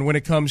weapons down when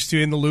it comes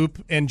to In the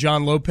Loop and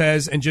John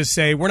Lopez and just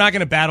say we're not going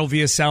to battle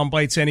via sound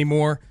bites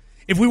anymore.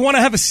 If we want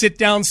to have a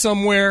sit-down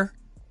somewhere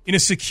in a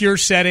secure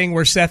setting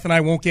where Seth and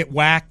I won't get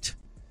whacked,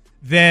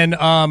 then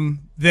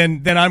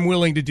I'm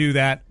willing to do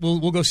that.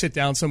 We'll go sit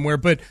down somewhere.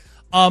 But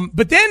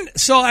then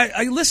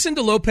I listened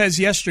to Lopez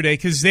yesterday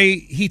because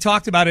he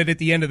talked about it at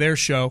the end of their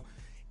show.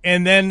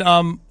 And then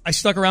I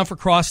stuck around for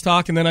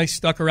crosstalk, and then I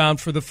stuck around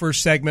for the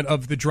first segment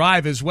of The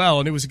Drive as well.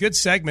 And it was a good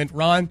segment.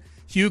 Ron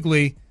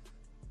Hughley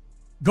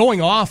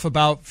going off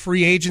about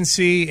free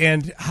agency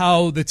and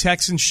how the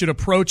Texans should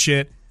approach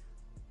it.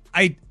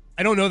 I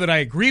don't know that I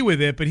agree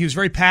with it, but he was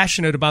very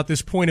passionate about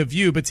this point of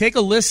view. But take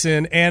a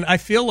listen, and I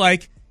feel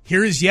like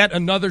here is yet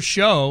another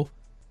show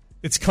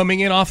that's coming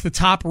in off the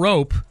top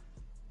rope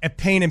at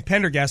Payne and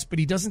Pendergast, but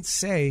he doesn't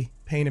say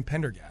Payne and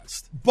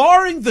Pendergast.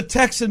 Barring the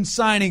Texans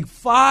signing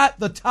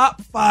the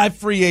top 5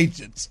 free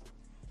agents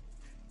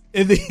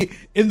in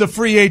the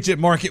free agent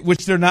market,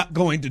 which they're not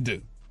going to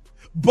do.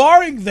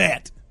 Barring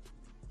that,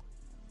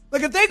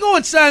 if they go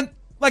and sign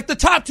the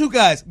top 2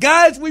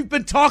 guys we've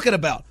been talking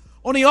about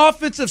on the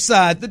offensive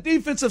side, the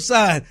defensive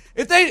side,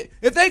 if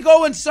they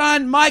go and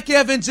sign Mike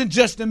Evans and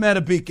Justin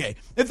Madubuike,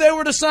 if they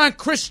were to sign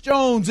Chris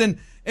Jones and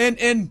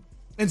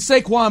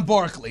Saquon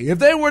Barkley, if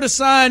they were to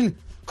sign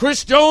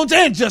Chris Jones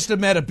and Justin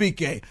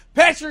Madubuike,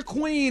 Patrick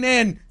Queen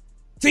and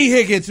T.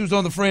 Higgins, who's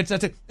on the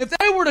franchise, if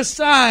they were to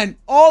sign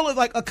all of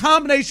a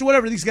combination,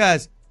 whatever, these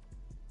guys,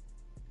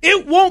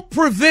 it won't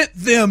prevent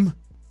them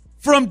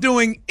from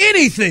doing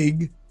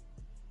anything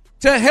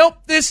to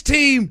help this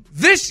team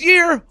this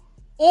year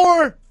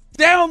or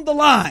down the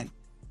line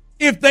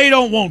if they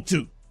don't want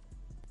to.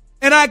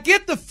 And I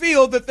get the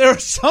feel that there are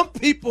some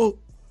people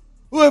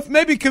who have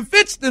maybe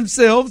convinced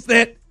themselves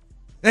that,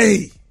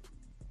 hey,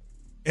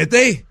 if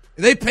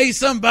they pay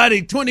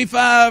somebody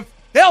 $25,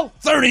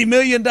 $30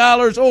 million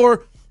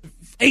or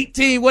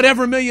 18,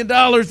 whatever $million,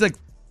 now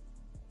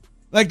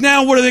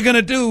what are they going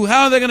to do?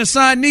 How are they going to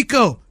sign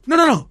Nico?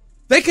 No.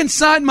 They can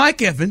sign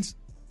Mike Evans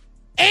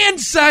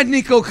and sign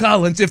Nico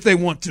Collins if they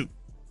want to.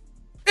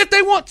 If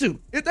they want to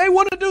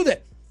do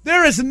that.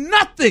 There is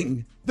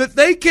nothing that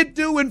they can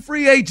do in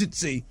free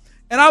agency,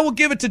 and I will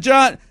give it to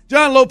John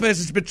Lopez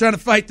has been trying to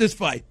fight this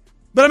fight.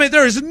 But,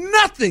 there is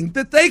nothing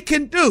that they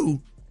can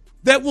do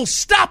that will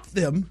stop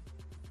them,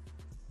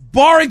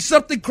 barring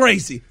something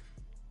crazy.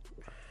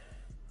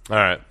 All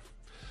right.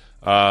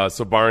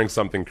 So barring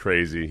something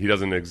crazy, he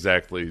doesn't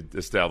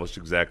establish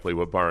exactly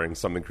what barring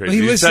something crazy.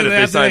 Well, he said if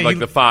they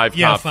signed the 5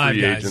 top free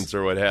guys. agents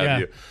or what have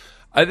you.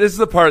 This is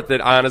the part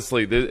that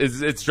honestly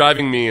it's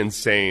driving me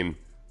insane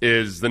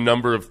is the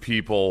number of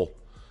people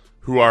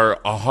who are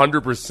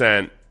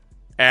 100%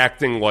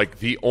 acting like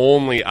the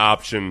only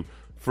option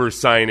for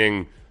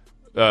signing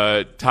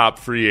top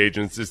free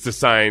agents is to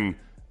sign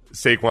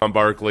Saquon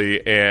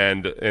Barkley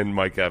and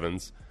Mike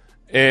Evans.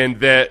 And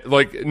that,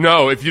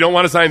 no, if you don't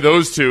want to sign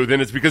those two, then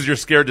it's because you're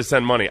scared to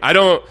send money. I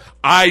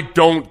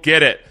don't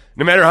get it.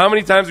 No matter how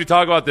many times we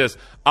talk about this,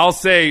 I'll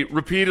say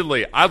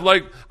repeatedly, I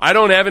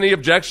don't have any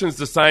objections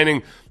to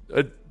signing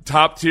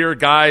top tier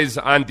guys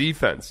on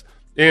defense.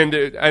 And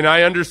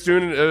I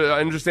understand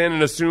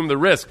and assume the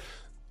risk.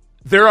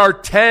 There are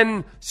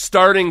 10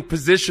 starting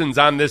positions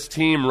on this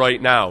team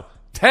right now.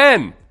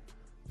 10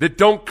 that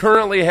don't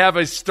currently have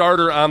a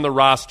starter on the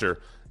roster.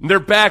 Their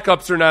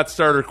backups are not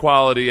starter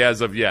quality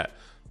as of yet.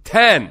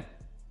 10.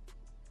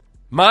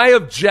 My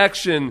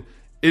objection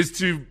is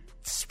to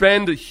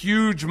spend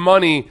huge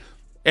money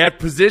at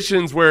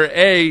positions where,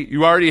 A,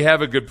 you already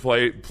have a good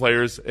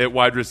players at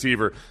wide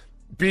receiver.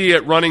 B,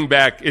 at running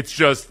back,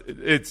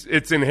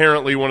 it's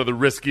inherently one of the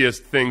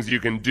riskiest things you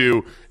can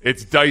do.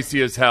 It's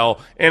dicey as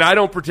hell. And I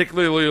don't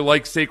particularly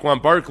like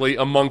Saquon Barkley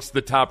amongst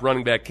the top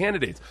running back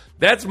candidates.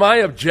 That's my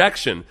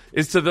objection,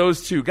 is to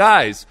those two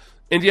guys.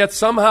 And yet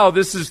somehow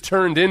this has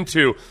turned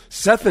into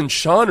Seth and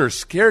Sean are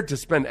scared to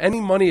spend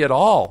any money at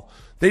all.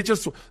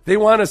 They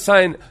want to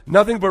sign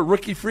nothing but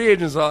rookie free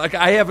agents. Like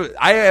I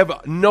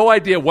have no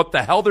idea what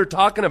the hell they're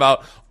talking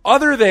about,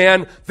 other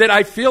than that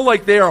I feel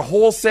like they are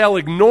wholesale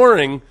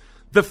ignoring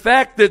the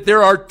fact that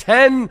there are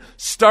 10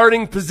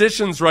 starting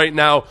positions right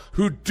now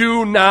who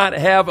do not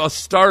have a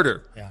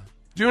starter. Yeah.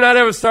 Do not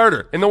have a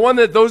starter. And the one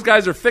that those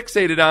guys are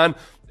fixated on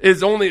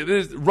is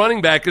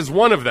running back is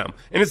one of them.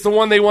 And it's the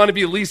one they want to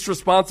be least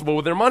responsible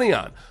with their money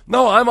on.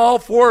 No, I'm all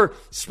for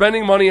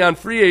spending money on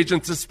free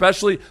agents,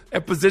 especially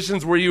at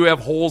positions where you have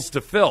holes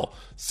to fill.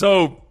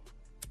 So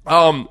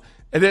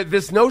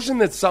this notion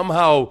that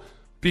somehow,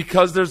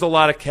 because there's a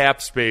lot of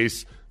cap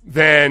space,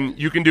 then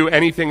you can do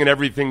anything and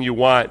everything you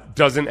want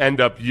doesn't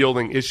end up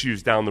yielding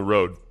issues down the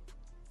road.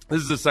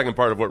 This is the second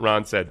part of what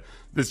Ron said.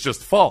 It's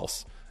just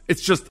false.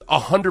 It's just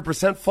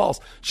 100% false.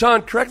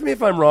 Sean, correct me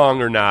if I'm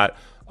wrong or not.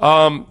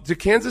 Do the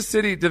Kansas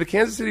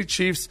City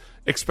Chiefs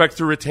expect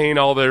to retain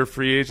all their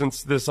free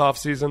agents this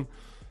offseason?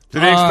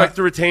 Do they expect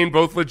to retain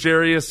both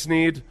L'Jarius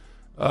Sneed?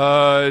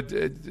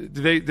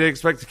 Do they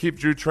expect to keep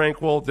Drew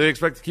Tranquill? Do they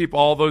expect to keep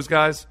all those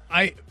guys?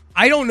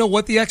 I don't know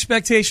what the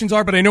expectations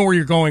are, but I know where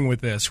you're going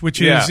with this,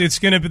 which is it's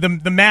going to be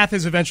the math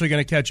is eventually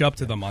going to catch up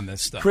to them on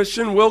this stuff.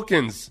 Christian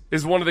Wilkins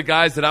is one of the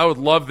guys that I would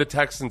love the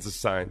Texans to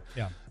sign.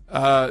 Yeah.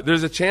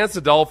 There's a chance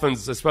the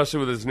Dolphins, especially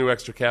with his new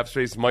extra cap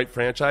space, might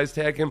franchise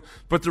tag him.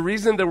 But the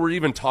reason that we're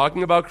even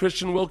talking about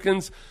Christian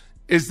Wilkins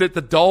is that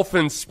the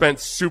Dolphins spent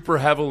super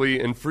heavily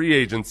in free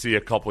agency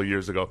a couple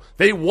years ago.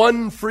 They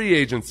won free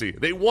agency.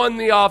 They won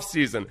the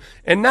offseason.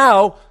 And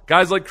now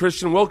guys like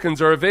Christian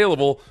Wilkins are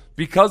available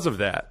because of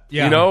that.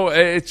 Yeah. You know,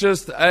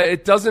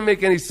 it doesn't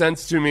make any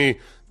sense to me,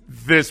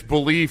 this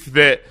belief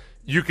that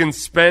you can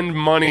spend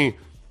money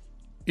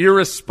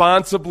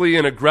irresponsibly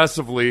and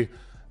aggressively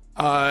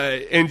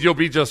and you'll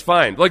be just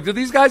fine. Like, do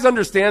these guys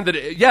understand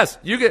that, yes,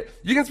 you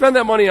can spend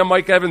that money on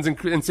Mike Evans and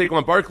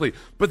Saquon Barkley,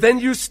 but then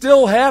you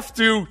still have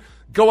to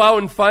go out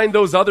and find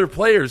those other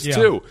players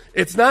too.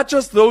 It's not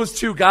just those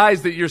two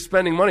guys that you're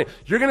spending money.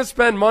 You're going to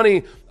spend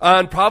money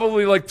on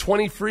probably like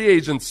 20 free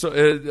agents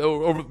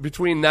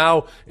between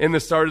now and the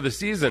start of the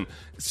season.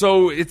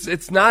 So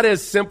it's not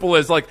as simple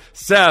as like,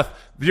 Seth,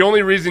 the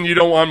only reason you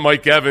don't want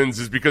Mike Evans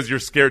is because you're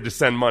scared to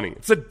send money.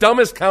 It's the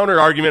dumbest counter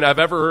argument I've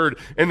ever heard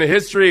in the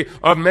history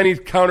of many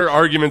counter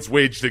arguments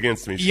waged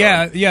against me,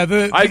 Sean.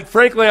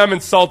 Frankly, I'm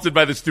insulted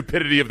by the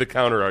stupidity of the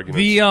counter argument.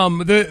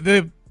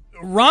 The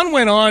Ron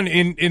went on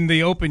in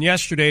the Open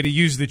yesterday to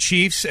use the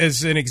Chiefs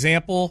as an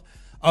example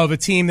of a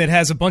team that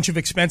has a bunch of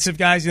expensive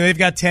guys. You know, they've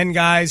got 10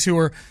 guys who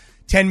are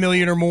 $10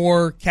 million or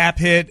more cap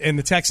hit, and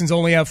the Texans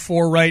only have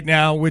 4 right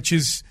now, which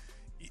is,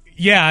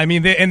 I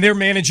mean, they're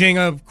managing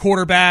a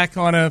quarterback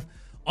on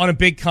a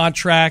big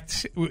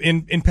contract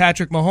in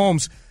Patrick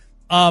Mahomes.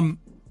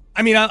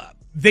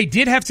 They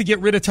did have to get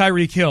rid of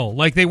Tyreek Hill.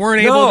 Like, they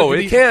weren't able to. No,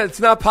 it can't. It's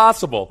not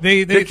possible.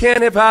 They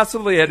can't have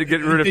possibly had to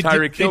get rid of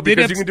Tyreek Hill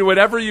because you can do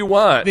whatever you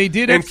want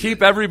and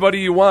keep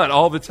everybody you want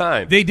all the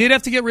time. They did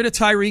have to get rid of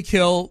Tyreek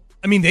Hill.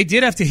 I mean, they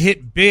did have to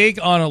hit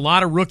big on a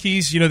lot of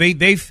rookies. You know,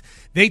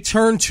 they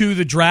turned to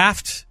the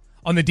draft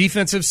on the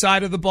defensive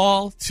side of the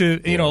ball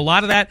to, a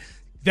lot of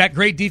that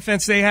great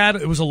defense they had.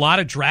 It was a lot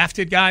of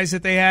drafted guys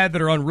that they had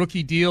that are on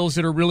rookie deals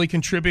that are really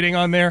contributing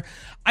on there.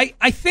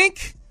 I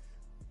think...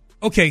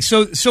 Okay,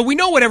 so we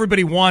know what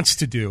everybody wants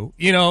to do,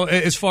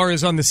 as far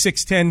as on the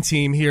 6'10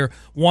 team here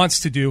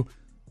wants to do.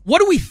 What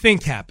do we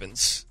think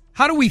happens?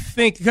 How do we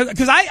think?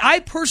 Because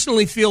I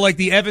personally feel like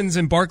the Evans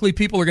and Barkley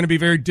people are going to be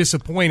very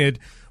disappointed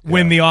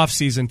when the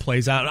offseason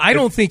plays out. I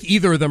don't think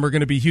either of them are going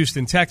to be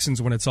Houston Texans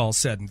when it's all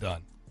said and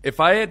done. If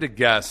I had to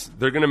guess,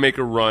 they're going to make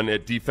a run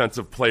at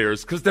defensive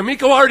players because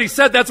D'Amico already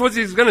said that's what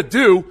he's going to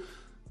do.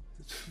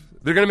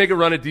 They're going to make a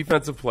run at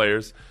defensive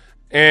players.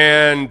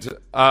 And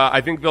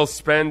I think they'll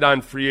spend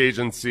on free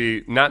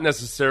agency, not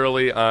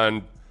necessarily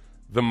on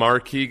the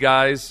marquee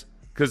guys,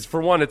 because for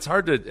one, it's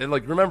hard to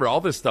remember all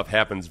this stuff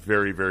happens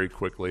very, very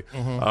quickly.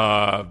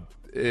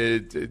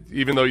 Mm-hmm.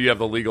 Even though you have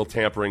the legal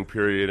tampering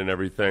period and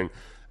everything,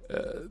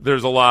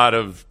 there's a lot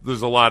of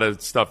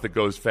stuff that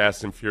goes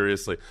fast and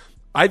furiously.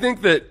 I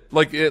think that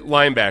at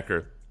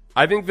linebacker,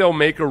 I think they'll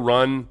make a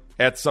run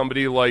at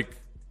somebody like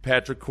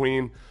Patrick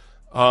Queen.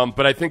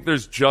 But I think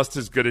there's just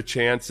as good a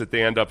chance that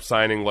they end up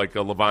signing like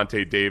a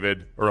Levante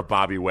David or a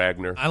Bobby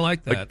Wagner. I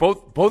like that.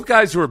 Like both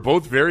guys who are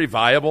both very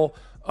viable.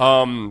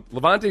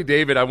 Levante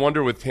David, I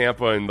wonder with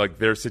Tampa and like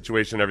their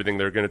situation and everything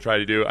they're going to try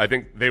to do, I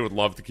think they would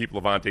love to keep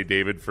Levante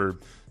David for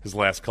his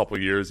last couple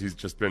of years. He's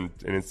just been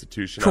an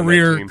institution.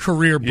 Career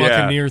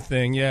Buccaneer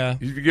thing, yeah.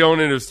 He's going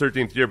into his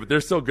 13th year, but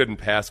they're still good in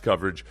pass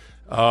coverage.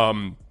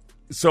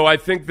 So I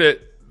think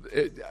that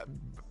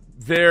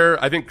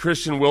I think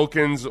Christian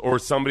Wilkins or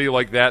somebody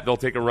like that they'll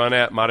take a run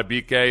at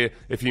Matabike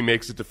if he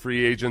makes it to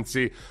free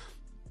agency.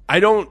 I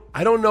don't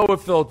know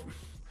if they'll.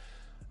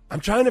 I'm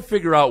trying to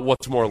figure out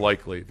what's more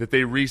likely, that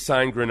they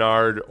re-sign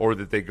Grenard or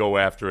that they go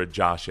after a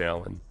Josh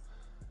Allen.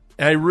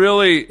 And I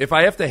really, if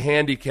I have to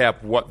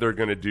handicap what they're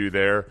going to do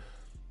there,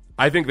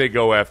 I think they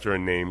go after a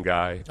name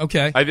guy.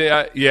 Okay.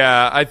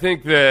 I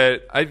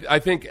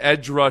think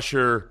edge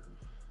rusher,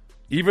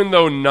 even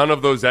though none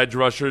of those edge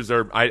rushers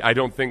are, I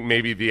don't think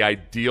maybe the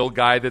ideal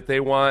guy that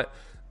they want.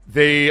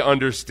 They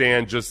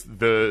understand just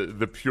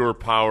the pure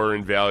power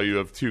and value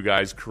of two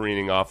guys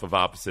careening off of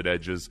opposite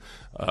edges,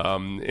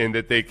 and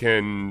that they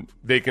can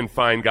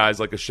find guys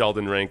like a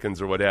Sheldon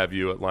Rankins or what have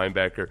you at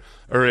linebacker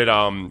or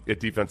at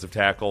defensive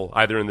tackle,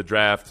 either in the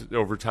draft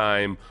over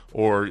time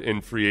or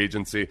in free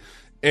agency.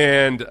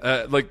 And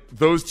like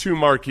those two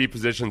marquee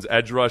positions,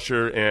 edge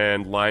rusher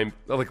and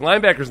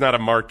linebacker is not a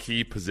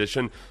marquee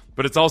position,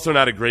 but it's also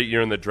not a great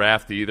year in the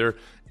draft either.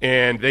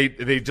 And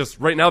they just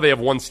right now they have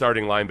one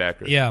starting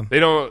linebacker. Yeah.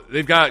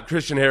 They've got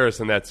Christian Harris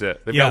and that's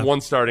it. They've got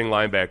one starting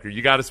linebacker.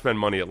 You got to spend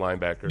money at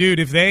linebacker. Dude,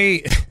 if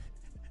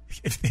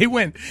they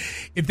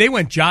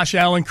went Josh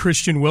Allen,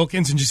 Christian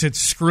Wilkins and just said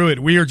screw it.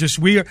 We are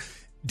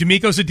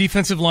D'Amico's a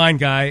defensive line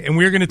guy and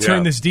we're going to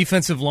turn this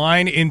defensive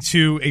line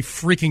into a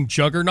freaking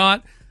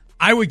juggernaut.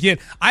 I would get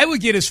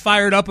as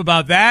fired up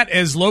about that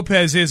as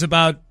Lopez is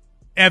about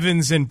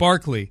Evans and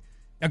Barkley.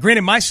 Now,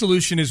 granted, my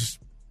solution is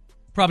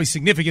probably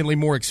significantly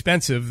more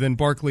expensive than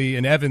Barkley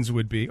and Evans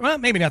would be. Well,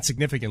 maybe not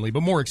significantly,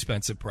 but more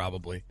expensive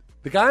probably.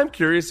 The guy I'm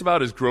curious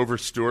about is Grover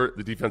Stewart,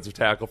 the defensive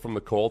tackle from the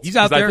Colts. He's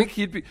out there.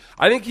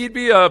 I think he'd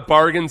be a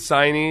bargain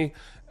signing,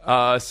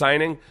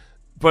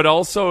 but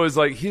also is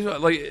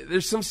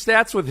there's some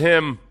stats with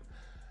him.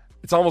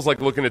 It's almost like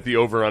looking at the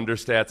over-under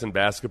stats in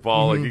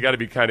basketball. Mm-hmm. Like, you got to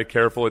be kind of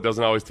careful. It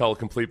doesn't always tell a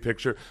complete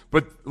picture.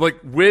 But, like,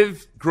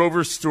 with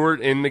Grover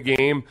Stewart in the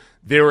game,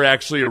 they were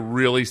actually a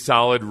really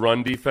solid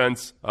run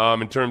defense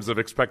in terms of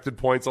expected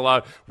points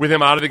allowed. With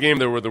him out of the game,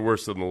 they were the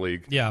worst in the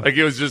league. Yeah. Like,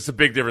 it was just a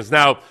big difference.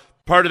 Now,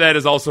 part of that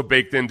is also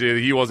baked into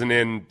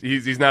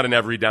he's not an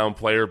every down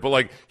player, but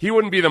like he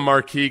wouldn't be the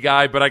marquee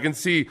guy, but I can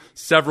see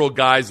several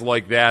guys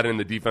like that in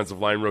the defensive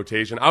line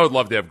rotation. I would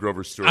love to have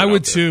Grover Stewart. I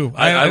would too.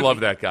 I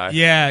love that guy.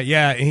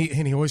 Yeah.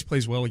 And he always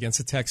plays well against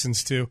the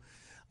Texans too.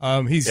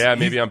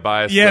 Maybe I'm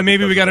biased. Yeah,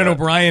 maybe we got an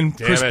O'Brien,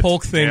 Chris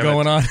Polk thing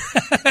going on.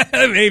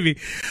 Maybe.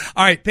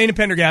 All right, Payne and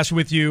Pendergast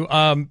with you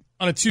on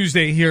a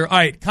Tuesday here. All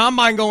right,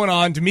 Combine going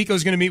on.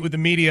 D'Amico's going to meet with the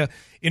media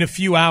in a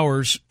few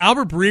hours.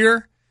 Albert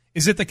Breer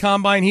is at the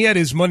Combine. He had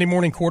his Monday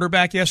morning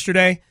quarterback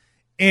yesterday,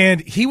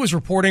 and he was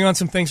reporting on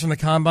some things from the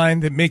Combine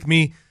that make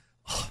me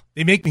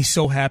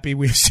so happy.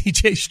 We have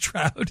C.J.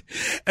 Stroud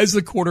as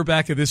the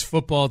quarterback of this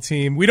football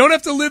team. We don't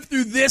have to live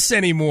through this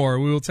anymore.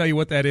 We will tell you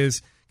what that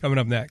is coming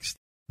up next.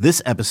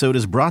 This episode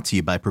is brought to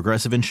you by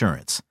Progressive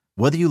Insurance.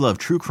 Whether you love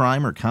true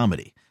crime or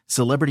comedy,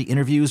 celebrity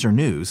interviews or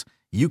news,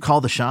 you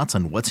call the shots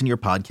on what's in your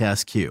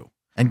podcast queue.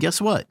 And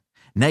guess what?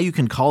 Now you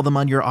can call them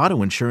on your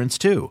auto insurance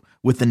too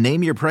with the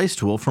Name Your Price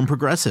tool from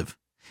Progressive.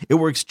 It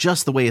works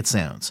just the way it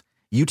sounds.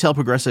 You tell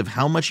Progressive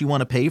how much you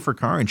want to pay for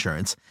car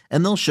insurance,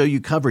 and they'll show you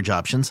coverage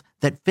options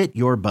that fit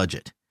your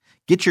budget.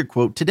 Get your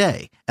quote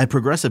today at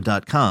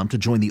Progressive.com to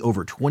join the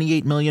over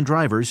 28 million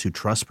drivers who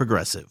trust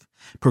Progressive.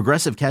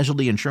 Progressive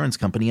Casualty Insurance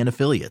Company and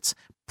Affiliates.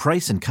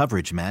 Price and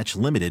coverage match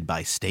limited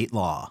by state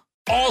law.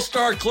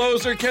 All-star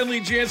closer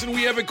Kenley Jansen,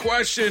 we have a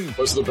question.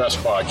 What's the best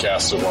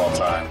podcast of all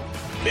time?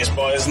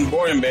 Baseball isn't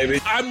boring, baby.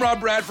 I'm Rob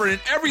Bradford,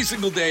 and every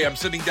single day I'm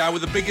sitting down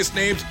with the biggest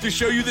names to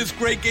show you this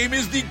great game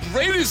is the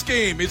greatest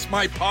game. It's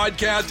my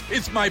podcast.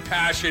 It's my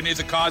passion. It's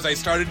a cause I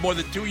started more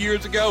than 2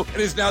 years ago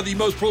and is now the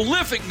most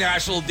prolific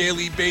national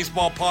daily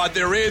baseball pod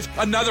there is.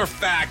 Another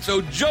fact,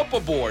 so jump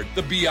aboard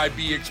the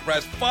BIB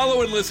Express.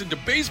 Follow and listen to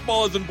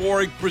Baseball Isn't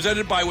Boring,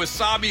 presented by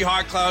Wasabi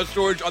Hot Cloud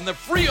Storage on the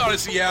free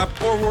Odyssey app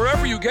or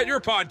wherever you get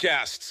your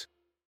podcasts.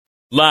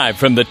 Live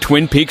from the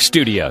Twin Peaks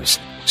studios,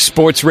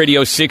 Sports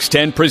Radio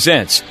 610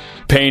 presents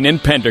Payne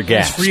and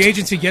Pendergast. This free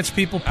agency gets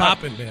people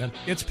popping, man.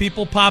 Gets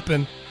people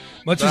popping.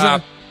 Much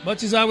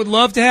as I would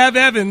love to have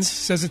Evans,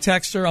 says a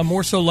texter, I'm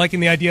more so liking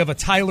the idea of a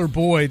Tyler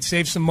Boyd.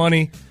 Save some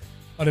money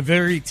on a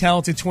very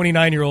talented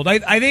 29-year-old.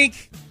 I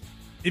think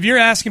if you're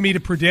asking me to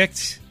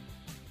predict,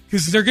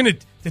 because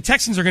the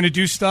Texans are going to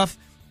do stuff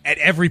at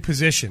every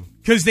position,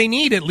 because they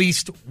need at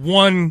least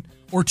one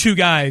or two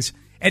guys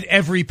at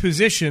every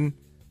position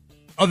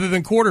other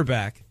than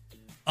quarterback.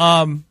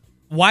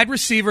 Wide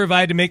receiver, if I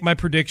had to make my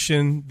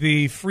prediction,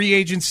 the free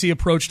agency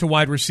approach to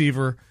wide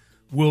receiver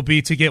will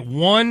be to get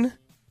one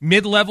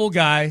mid-level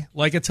guy,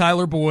 like a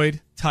Tyler Boyd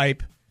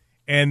type,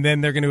 and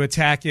then they're going to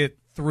attack it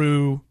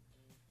through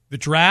the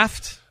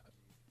draft,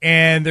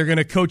 and they're going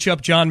to coach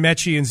up John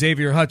Mechie and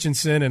Xavier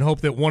Hutchinson and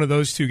hope that one of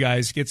those two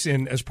guys gets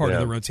in as part of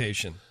the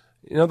rotation.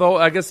 Though,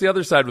 I guess the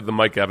other side with the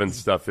Mike Evans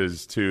stuff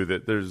is, too,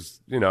 that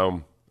there's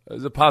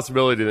a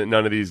possibility that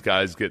none of these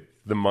guys get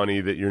the money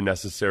that you're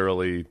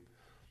necessarily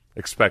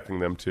expecting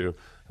them to.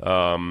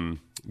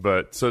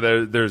 But so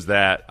there's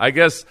that. I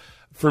guess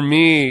for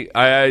me,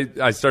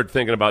 I start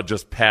thinking about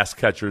just pass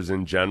catchers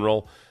in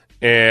general,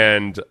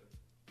 and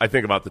I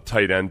think about the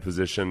tight end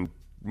position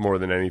more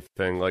than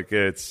anything. Like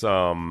it's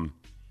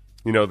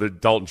the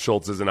Dalton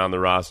Schultz isn't on the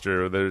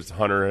roster. There's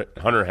Hunter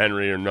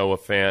Henry or Noah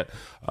Fant.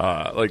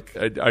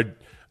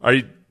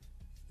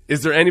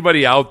 Is there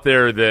anybody out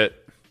there that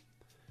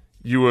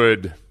you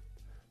would?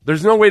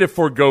 There's no way to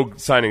forego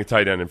signing a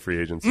tight end in free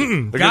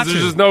agency because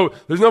there's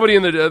nobody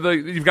in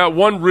the. You've got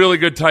one really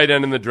good tight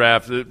end in the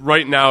draft.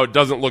 Right now, it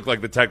doesn't look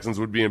like the Texans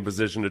would be in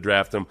position to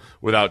draft him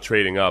without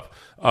trading up.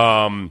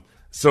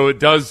 So it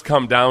does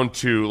come down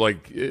to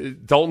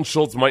Dalton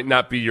Schultz might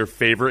not be your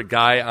favorite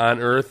guy on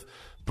earth,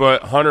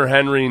 but Hunter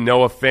Henry,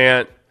 Noah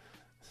Fant,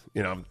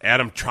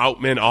 Adam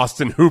Troutman,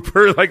 Austin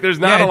Hooper. There's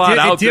not a lot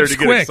out there to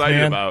get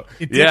excited about.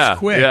 It dips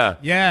quick.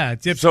 Yeah,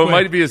 it dips quick. So it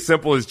might be as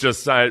simple as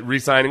just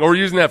re-signing or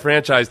using that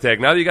franchise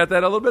tag. Now that you got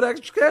that a little bit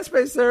extra cap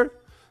space there,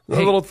 a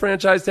little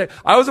franchise tag.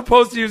 I was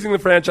opposed to using the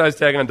franchise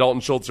tag on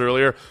Dalton Schultz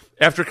earlier.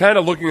 After kind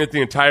of looking at the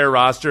entire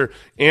roster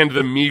and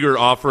the meager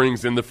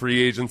offerings in the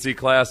free agency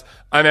class,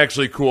 I'm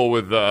actually cool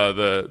with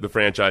the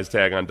franchise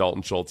tag on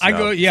Dalton Schultz.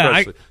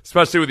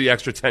 Especially with the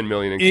extra $10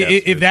 million in cap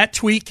space. If that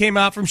tweet came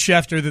out from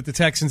Schefter that the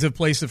Texans have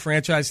placed a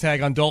franchise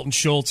tag on Dalton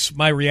Schultz,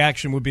 my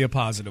reaction would be a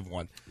positive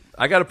one.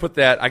 I got to put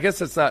that. I guess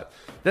that's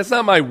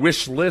not my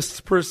wish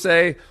list per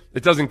se.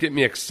 It doesn't get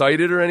me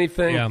excited or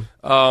anything. Yeah.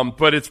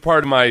 But it's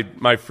part of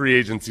my free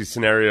agency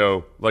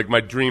scenario.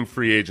 My dream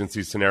free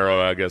agency scenario,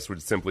 I guess,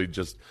 would simply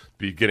just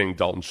be getting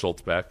Dalton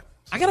Schultz back.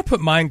 I got to put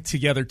mine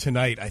together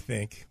tonight. I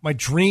think my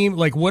dream.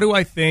 What do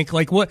I think?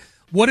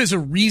 What is a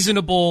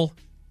reasonable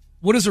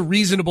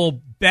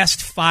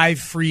best 5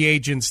 free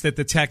agents that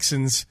the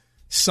Texans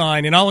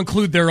sign, and I'll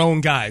include their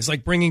own guys.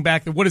 Bringing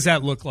back what does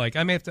that look like?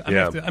 I may have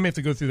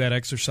to go through that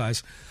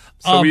exercise.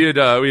 So we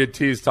had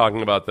teased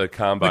talking about the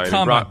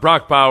combine.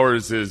 Brock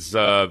Bowers is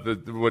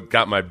what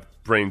got my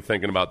brain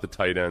thinking about the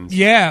tight ends.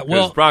 Yeah,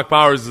 well, Brock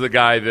Bowers is a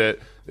guy that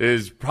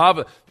is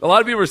probably a lot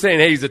of people are saying,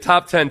 hey, he's a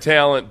top 10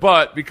 talent,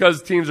 but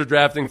because teams are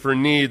drafting for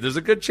need, there's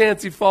a good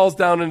chance he falls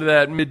down into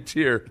that mid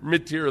tier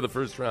of the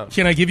first round.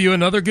 Can I give you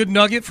another good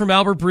nugget from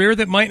Albert Breer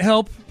that might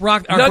help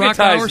Brock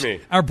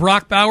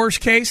Bowers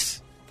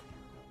case?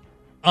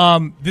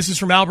 This is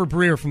from Albert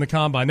Breer from the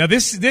Combine. Now,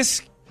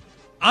 this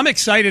I'm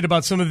excited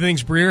about some of the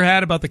things Breer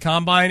had about the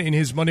Combine in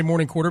his Monday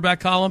morning quarterback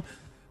column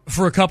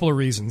for a couple of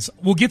reasons.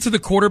 We'll get to the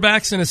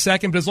quarterbacks in a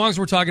second, but as long as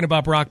we're talking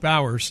about Brock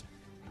Bowers,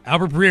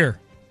 Albert Breer,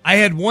 I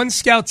had one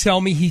scout tell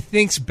me he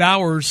thinks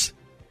Bowers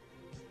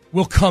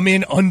will come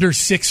in under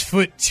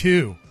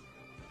 6'2".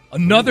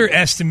 Another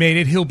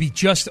estimated he'll be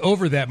just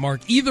over that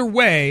mark. Either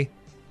way,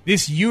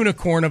 this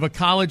unicorn of a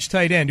college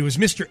tight end who was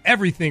Mr.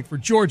 Everything for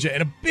Georgia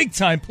and a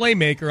big-time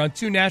playmaker on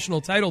 2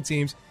 national title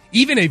teams,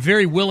 even a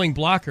very willing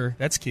blocker,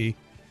 that's key,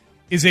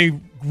 is a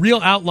real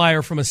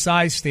outlier from a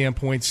size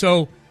standpoint.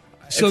 So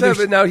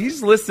now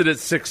he's listed at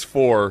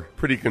 6'4"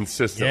 pretty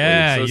consistently.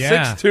 Yeah, so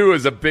yeah. 6'2"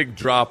 is a big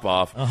drop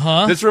off.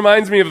 Uh-huh. This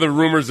reminds me of the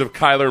rumors of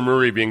Kyler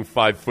Murray being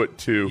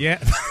 5'2". Yeah.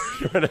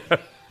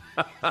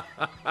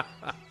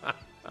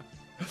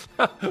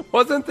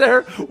 Wasn't there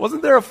a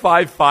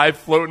 5'5"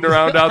 floating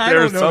around out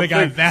there? I don't know the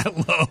guy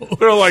that low.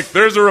 They're like,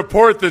 there's a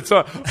report that's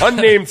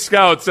unnamed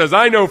scout says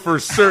I know for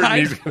certain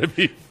he's going to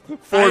be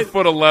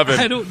 4'11".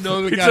 I don't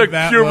know the guy he took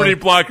that puberty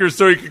low. blockers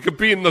so he could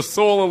compete in the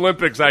Seoul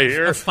Olympics. I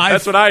hear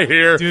that's what I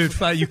hear, dude.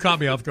 You caught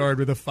me off guard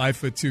with a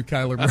 5'2"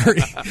 Kyler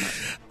Murray.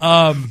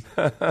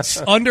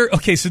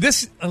 Okay, so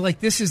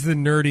this is the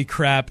nerdy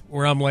crap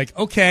where I'm like,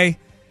 okay,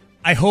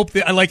 I hope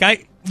that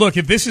look,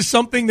 if this is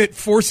something that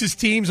forces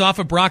teams off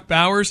of Brock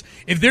Bowers,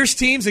 if there's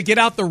teams that get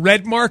out the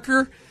red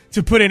marker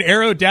to put an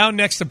arrow down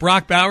next to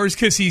Brock Bowers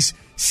because he's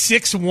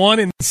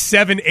 6'1" and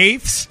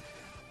 7/8,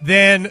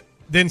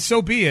 then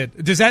so be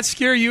it. Does that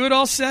scare you at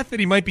all, Seth, that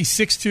he might be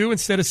 6'2"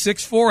 instead of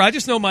 6'4"? I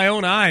just know my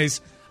own eyes.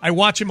 I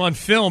watch him on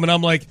film, and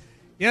I'm like,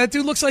 yeah, that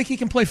dude looks like he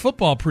can play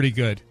football pretty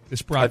good,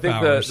 this Brock Bowers.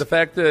 I think the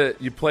fact that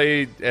you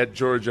played at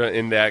Georgia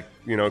in that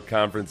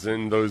conference,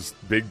 in those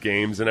big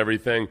games and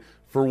everything,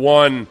 for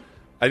one,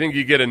 I think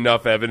you get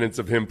enough evidence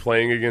of him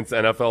playing against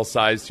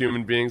NFL-sized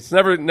human beings.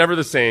 Never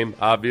the same,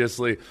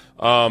 obviously.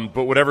 But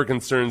whatever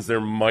concerns there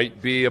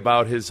might be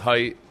about his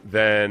height,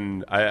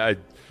 then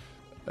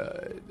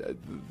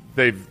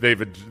they've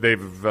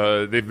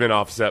been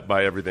offset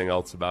by everything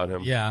else about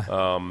him. Yeah.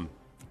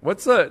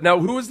 Who's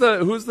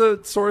the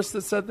source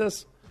that said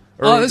this?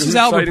 This is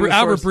Albert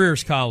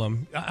Breer's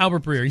column.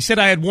 Albert Breer. He said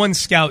I had one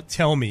scout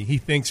tell me he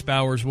thinks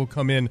Bowers will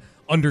come in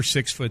under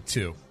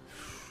 6'2".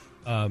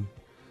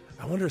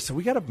 I wonder. So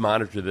we got to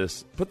monitor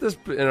this. Put this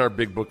in our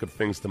big book of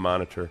things to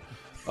monitor.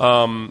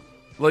 All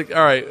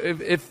right,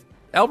 if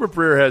Albert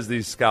Breer has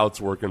these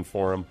scouts working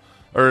for him,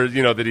 or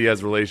that he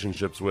has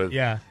relationships with,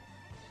 yeah.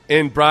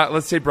 And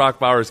let's say Brock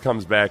Bowers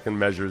comes back and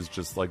measures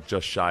just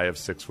shy of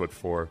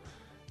 6'4".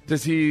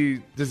 Does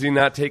he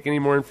not take any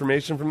more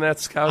information from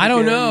that scout? I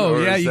don't know.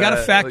 Yeah, you got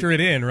to factor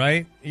it in,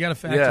 right? You got to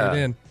factor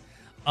it in.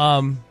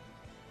 I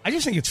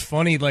just think it's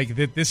funny,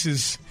 that this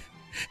is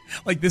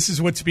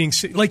what's being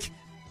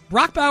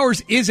Brock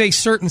Bowers is a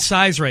certain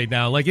size right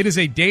now. It is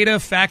a data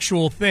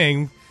factual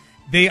thing.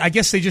 I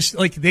guess they just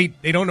they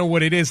don't know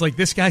what it is.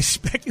 This guy's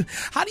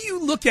How do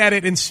you look at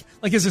it and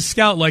as a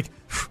scout?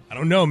 I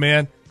don't know,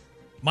 man.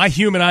 my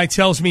human eye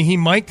tells me he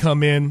might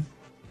come in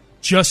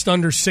just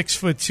under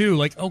 6'2".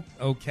 Like, oh,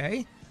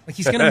 okay. Like,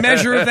 he's going to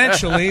measure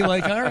eventually.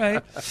 Like, all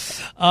right.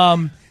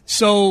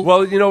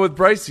 Well, with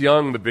Bryce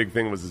Young, the big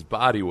thing was his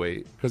body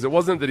weight, because it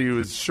wasn't that he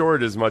was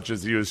short as much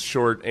as he was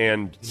short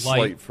and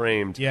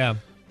slight-framed. Yeah.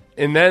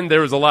 And then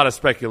there was a lot of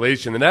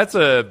speculation, and that's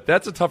a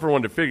tougher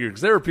one to figure,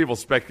 because there were people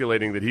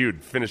speculating that he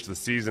would finish the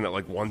season at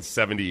like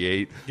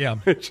 178. Yeah.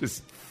 Which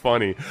is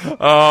funny.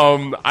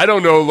 I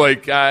don't know.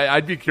 Like,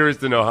 I'd be curious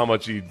to know how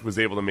much he was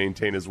able to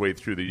maintain his weight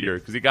through the year,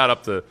 because he got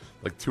up to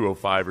like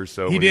 205 or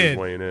so when he was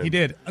weighing in. He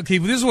did. Okay,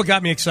 well, this is what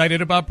got me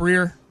excited about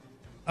Breer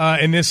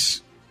in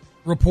this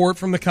report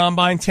from the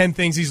Combine, 10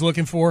 things he's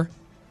looking for.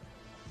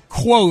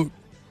 Quote,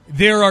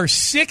 there are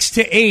 6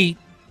 to 8,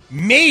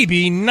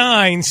 maybe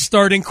 9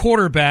 starting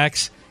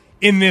quarterbacks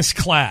in this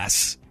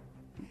class.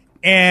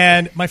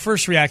 And my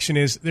first reaction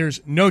is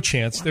there's no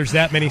chance there's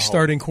that many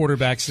starting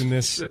quarterbacks in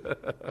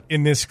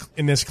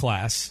this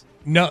class.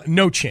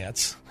 No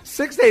chance.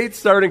 6 to 8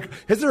 starting.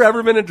 Has there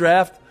ever been a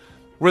draft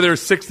where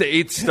there's 6 to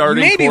 8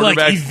 starting maybe quarterbacks?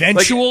 Like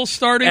eventual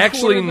starting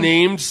actually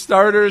named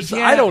starters?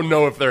 Yeah. I don't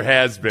know if there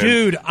has been.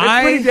 Dude,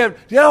 pretty damn,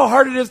 you know how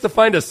hard it is to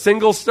find a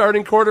single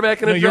starting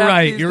quarterback in a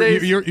draft these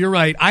days? You're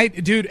right.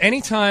 Dude,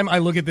 anytime I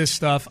look at this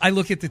stuff, I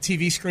look at the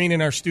TV screen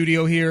in our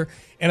studio here,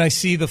 and I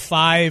see the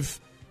 5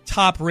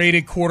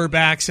 top-rated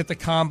quarterbacks at the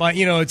Combine.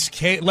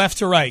 It's left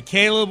to right.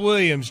 Caleb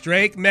Williams,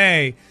 Drake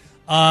May,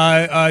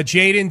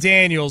 Jaden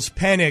Daniels,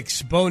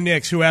 Penix, Bo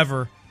Nix,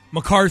 whoever,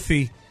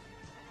 McCarthy.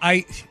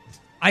 I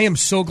am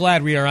so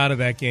glad we are out of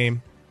that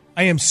game.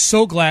 I am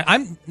so glad.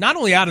 I'm not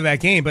only out of that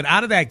game, but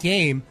out of that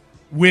game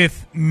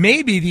with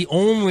maybe the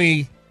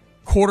only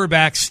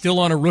quarterback still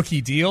on a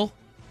rookie deal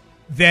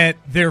that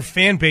their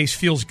fan base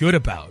feels good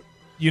about,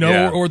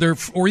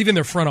 or even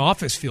their front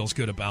office feels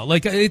good about.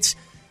 Like, it's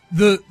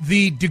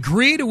the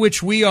degree to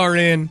which we are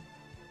in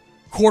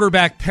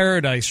quarterback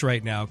paradise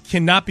right now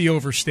cannot be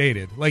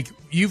overstated. Like,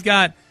 you've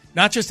got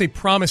not just a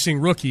promising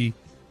rookie,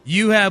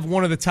 you have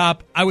one of the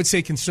top, I would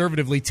say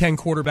conservatively, 10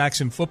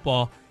 quarterbacks in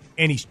football,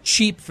 and he's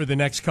cheap for the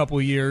next couple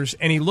of years,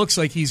 and he looks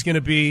like he's going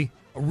to be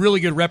a really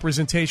good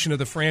representation of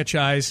the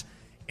franchise,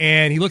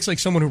 and he looks like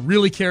someone who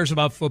really cares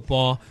about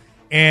football,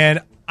 and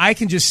I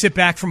can just sit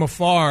back from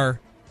afar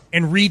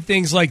and read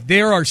things like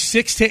there are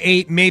 6 to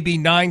 8, maybe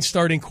 9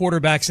 starting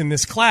quarterbacks in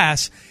this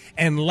class,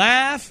 and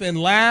laugh and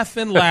laugh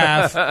and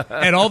laugh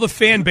at all the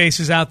fan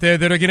bases out there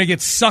that are going to get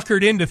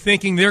suckered into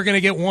thinking they're going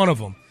to get one of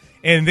them.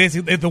 And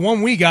the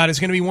one we got is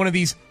going to be one of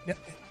these.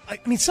 I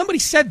mean, somebody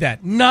said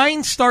that.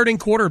 9 starting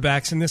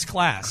quarterbacks in this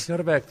class. Go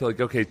back to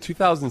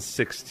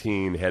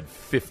 2016 had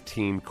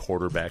 15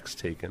 quarterbacks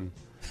taken.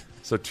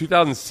 So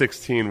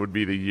 2016 would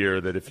be the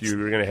year that if you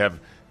were going to have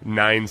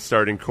 9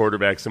 starting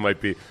quarterbacks, it might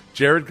be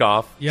Jared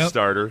Goff,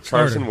 starter.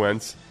 Carson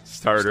Wentz,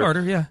 starter.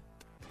 Starter, yeah.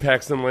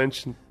 Paxton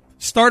Lynch.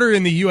 Starter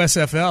in the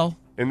USFL.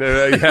 And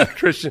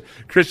Christian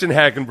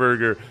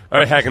Hackenberg.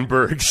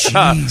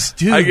 Jeez,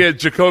 dude. I get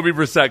Jacoby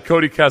Brissett,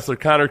 Cody Kessler,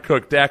 Connor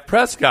Cook, Dak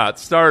Prescott,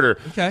 starter.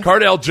 Okay.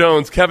 Cardale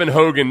Jones, Kevin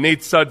Hogan,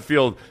 Nate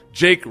Sudfeld,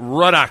 Jake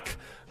Ruddock,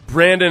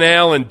 Brandon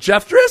Allen,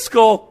 Jeff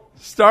Driscoll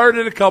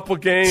started a couple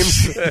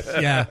games.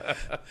 Yeah.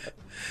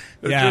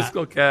 The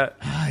Driscoll cat.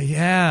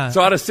 Yeah.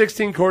 So out of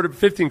 15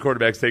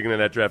 quarterbacks taken in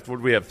that draft, would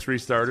we have 3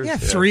 starters? Yeah,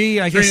 3.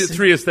 I guess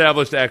 3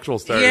 established actual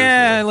starters.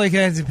 Yeah, like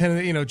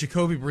depending.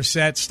 Jacoby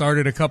Brissett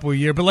started a couple of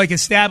years, but like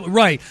established,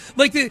 right?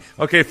 Like 4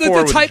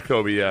 was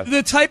Jacoby. Yeah.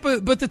 The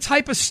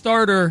type of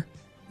starter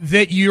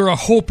that you're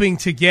hoping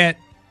to get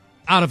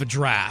out of a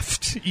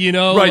draft, right?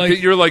 Like,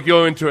 you're like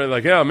going into it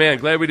like, oh man,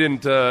 glad we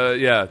didn't.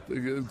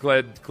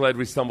 Glad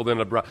we stumbled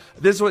into Brock.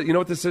 This is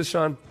what this is,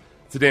 Sean.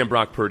 It's a damn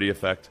Brock Purdy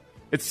effect.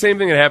 It's the same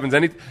thing that happens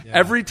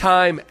every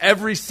time,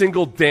 every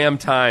single damn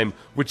time,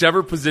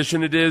 whichever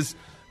position it is,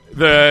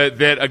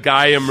 that a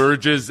guy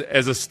emerges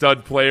as a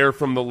stud player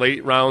from the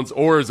late rounds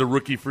or as a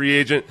rookie free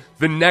agent.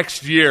 The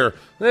next year,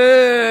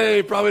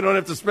 you probably don't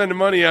have to spend the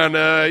money on,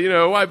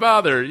 why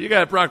bother? You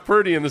got Brock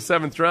Purdy in the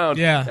 7th round.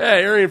 Yeah.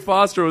 Hey, Arian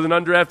Foster was an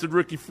undrafted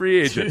rookie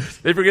free agent.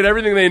 They forget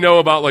everything they know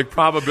about like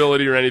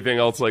probability or anything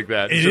else like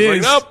that. It's just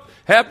like, nope.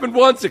 Happened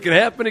once, it can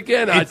happen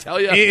again, I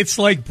tell you. It's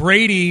like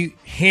Brady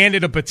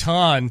handed a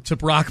baton to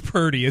Brock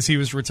Purdy as he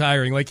was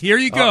retiring. Like, here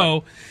you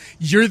go.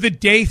 You're the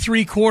day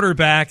 3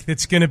 quarterback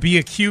that's going to be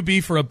a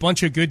QB for a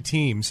bunch of good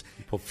teams.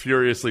 People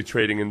furiously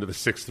trading into the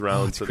 6th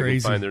round so they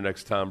can find their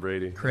next Tom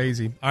Brady.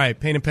 Crazy. All right,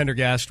 Payne and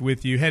Pendergast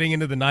with you. Heading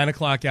into the 9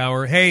 o'clock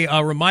hour. Hey,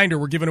 a reminder,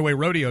 we're giving away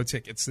rodeo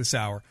tickets this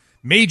hour.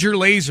 Major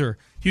Laser,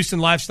 Houston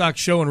Livestock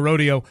Show and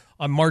Rodeo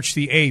on March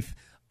the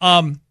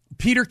 8th.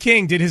 Peter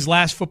King did his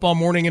last Football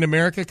Morning in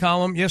America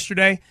column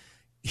yesterday.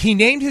 He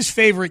named his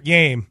favorite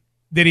game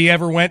that he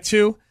ever went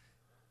to.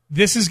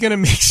 This is going to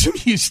make some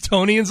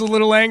Houstonians a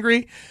little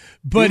angry.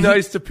 But be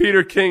nice to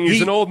Peter King.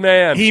 He's an old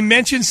man. He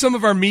mentioned some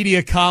of our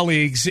media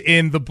colleagues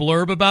in the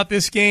blurb about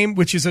this game,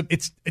 which is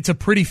it's a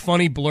pretty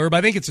funny blurb. I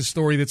think it's a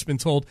story that's been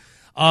told.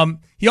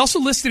 He also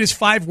listed his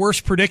 5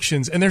 worst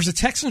predictions, and there's a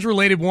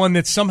Texans-related one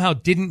that somehow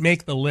didn't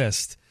make the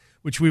list,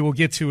 which we will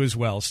get to as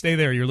well. Stay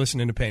there. You're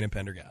listening to Payne and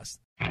Pendergast.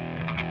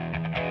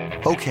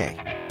 Okay,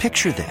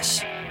 Picture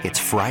this. It's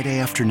Friday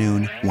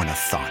afternoon when a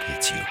thought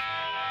hits you.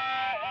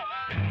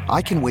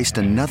 I can waste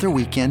another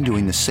weekend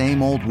doing the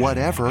same old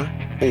whatever,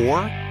 or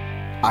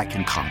I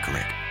can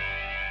conquer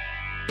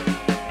it.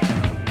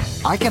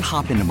 I can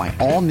hop into my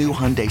all-new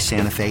Hyundai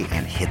Santa Fe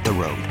and hit the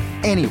road.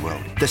 Any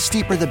road. The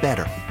steeper, the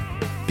better.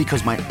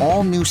 Because my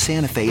all-new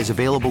Santa Fe is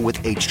available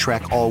with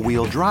H-Track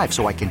all-wheel drive,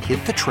 so I can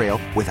hit the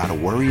trail without a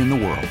worry in the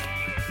world.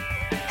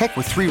 Heck,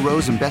 with 3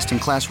 rows and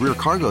best-in-class rear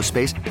cargo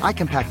space, I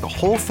can pack the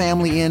whole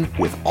family in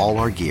with all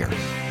our gear.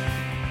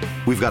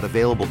 We've got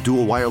available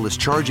dual wireless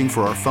charging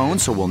for our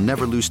phones, so we'll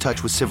never lose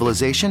touch with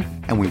civilization,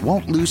 and we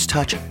won't lose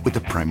touch with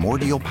the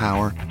primordial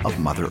power of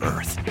Mother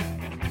Earth.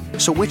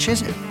 So which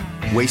is it?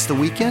 Waste the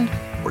weekend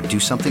or do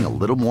something a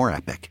little more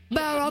epic?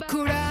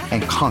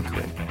 And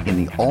conquer it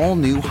in the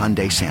all-new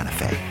Hyundai Santa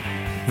Fe.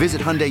 Visit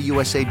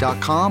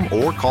HyundaiUSA.com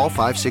or call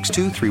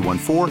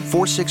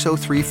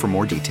 562-314-4603 for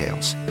more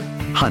details.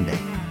 Hyundai,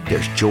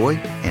 there's joy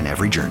in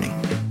every journey.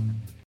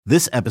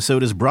 This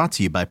episode is brought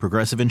to you by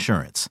Progressive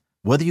Insurance.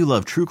 Whether you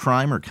love true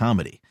crime or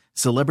comedy,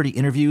 celebrity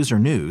interviews or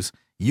news,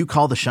 you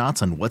call the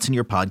shots on what's in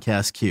your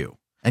podcast queue.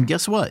 And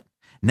guess what?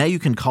 Now you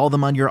can call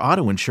them on your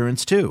auto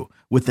insurance too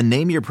with the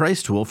Name Your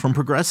Price tool from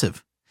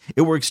Progressive.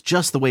 It works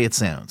just the way it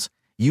sounds.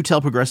 You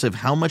tell Progressive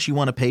how much you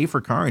want to pay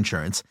for car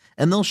insurance,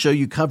 and they'll show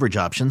you coverage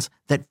options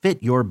that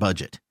fit your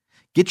budget.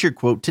 Get your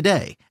quote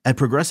today at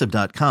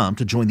Progressive.com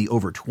to join the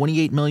over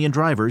 28 million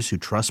drivers who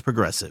trust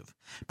Progressive.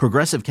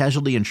 Progressive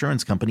Casualty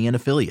Insurance Company and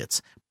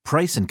Affiliates.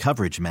 Price and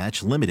coverage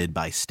match limited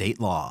by state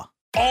law.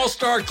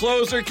 All-star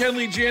closer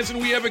Kenley Jansen,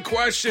 we have a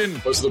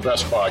question. What's the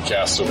best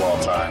podcast of all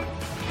time?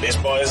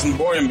 Baseball isn't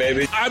boring,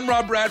 baby. I'm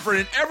Rob Bradford,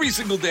 and every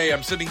single day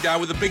I'm sitting down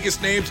with the biggest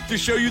names to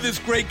show you this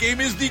great game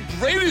is the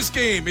greatest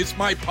game. It's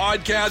my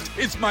podcast.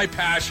 It's my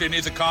passion.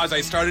 It's a cause I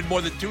started more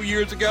than 2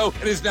 years ago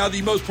and is now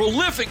the most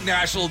prolific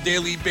national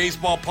daily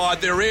baseball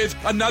pod there is.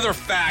 Another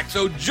fact,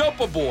 so jump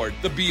aboard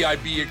the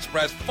BIB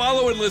Express.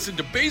 Follow and listen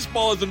to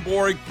Baseball Isn't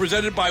Boring,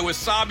 presented by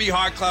Wasabi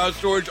Hot Cloud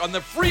Storage on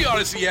the free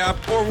Odyssey app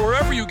or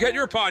wherever you get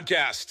your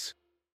podcasts.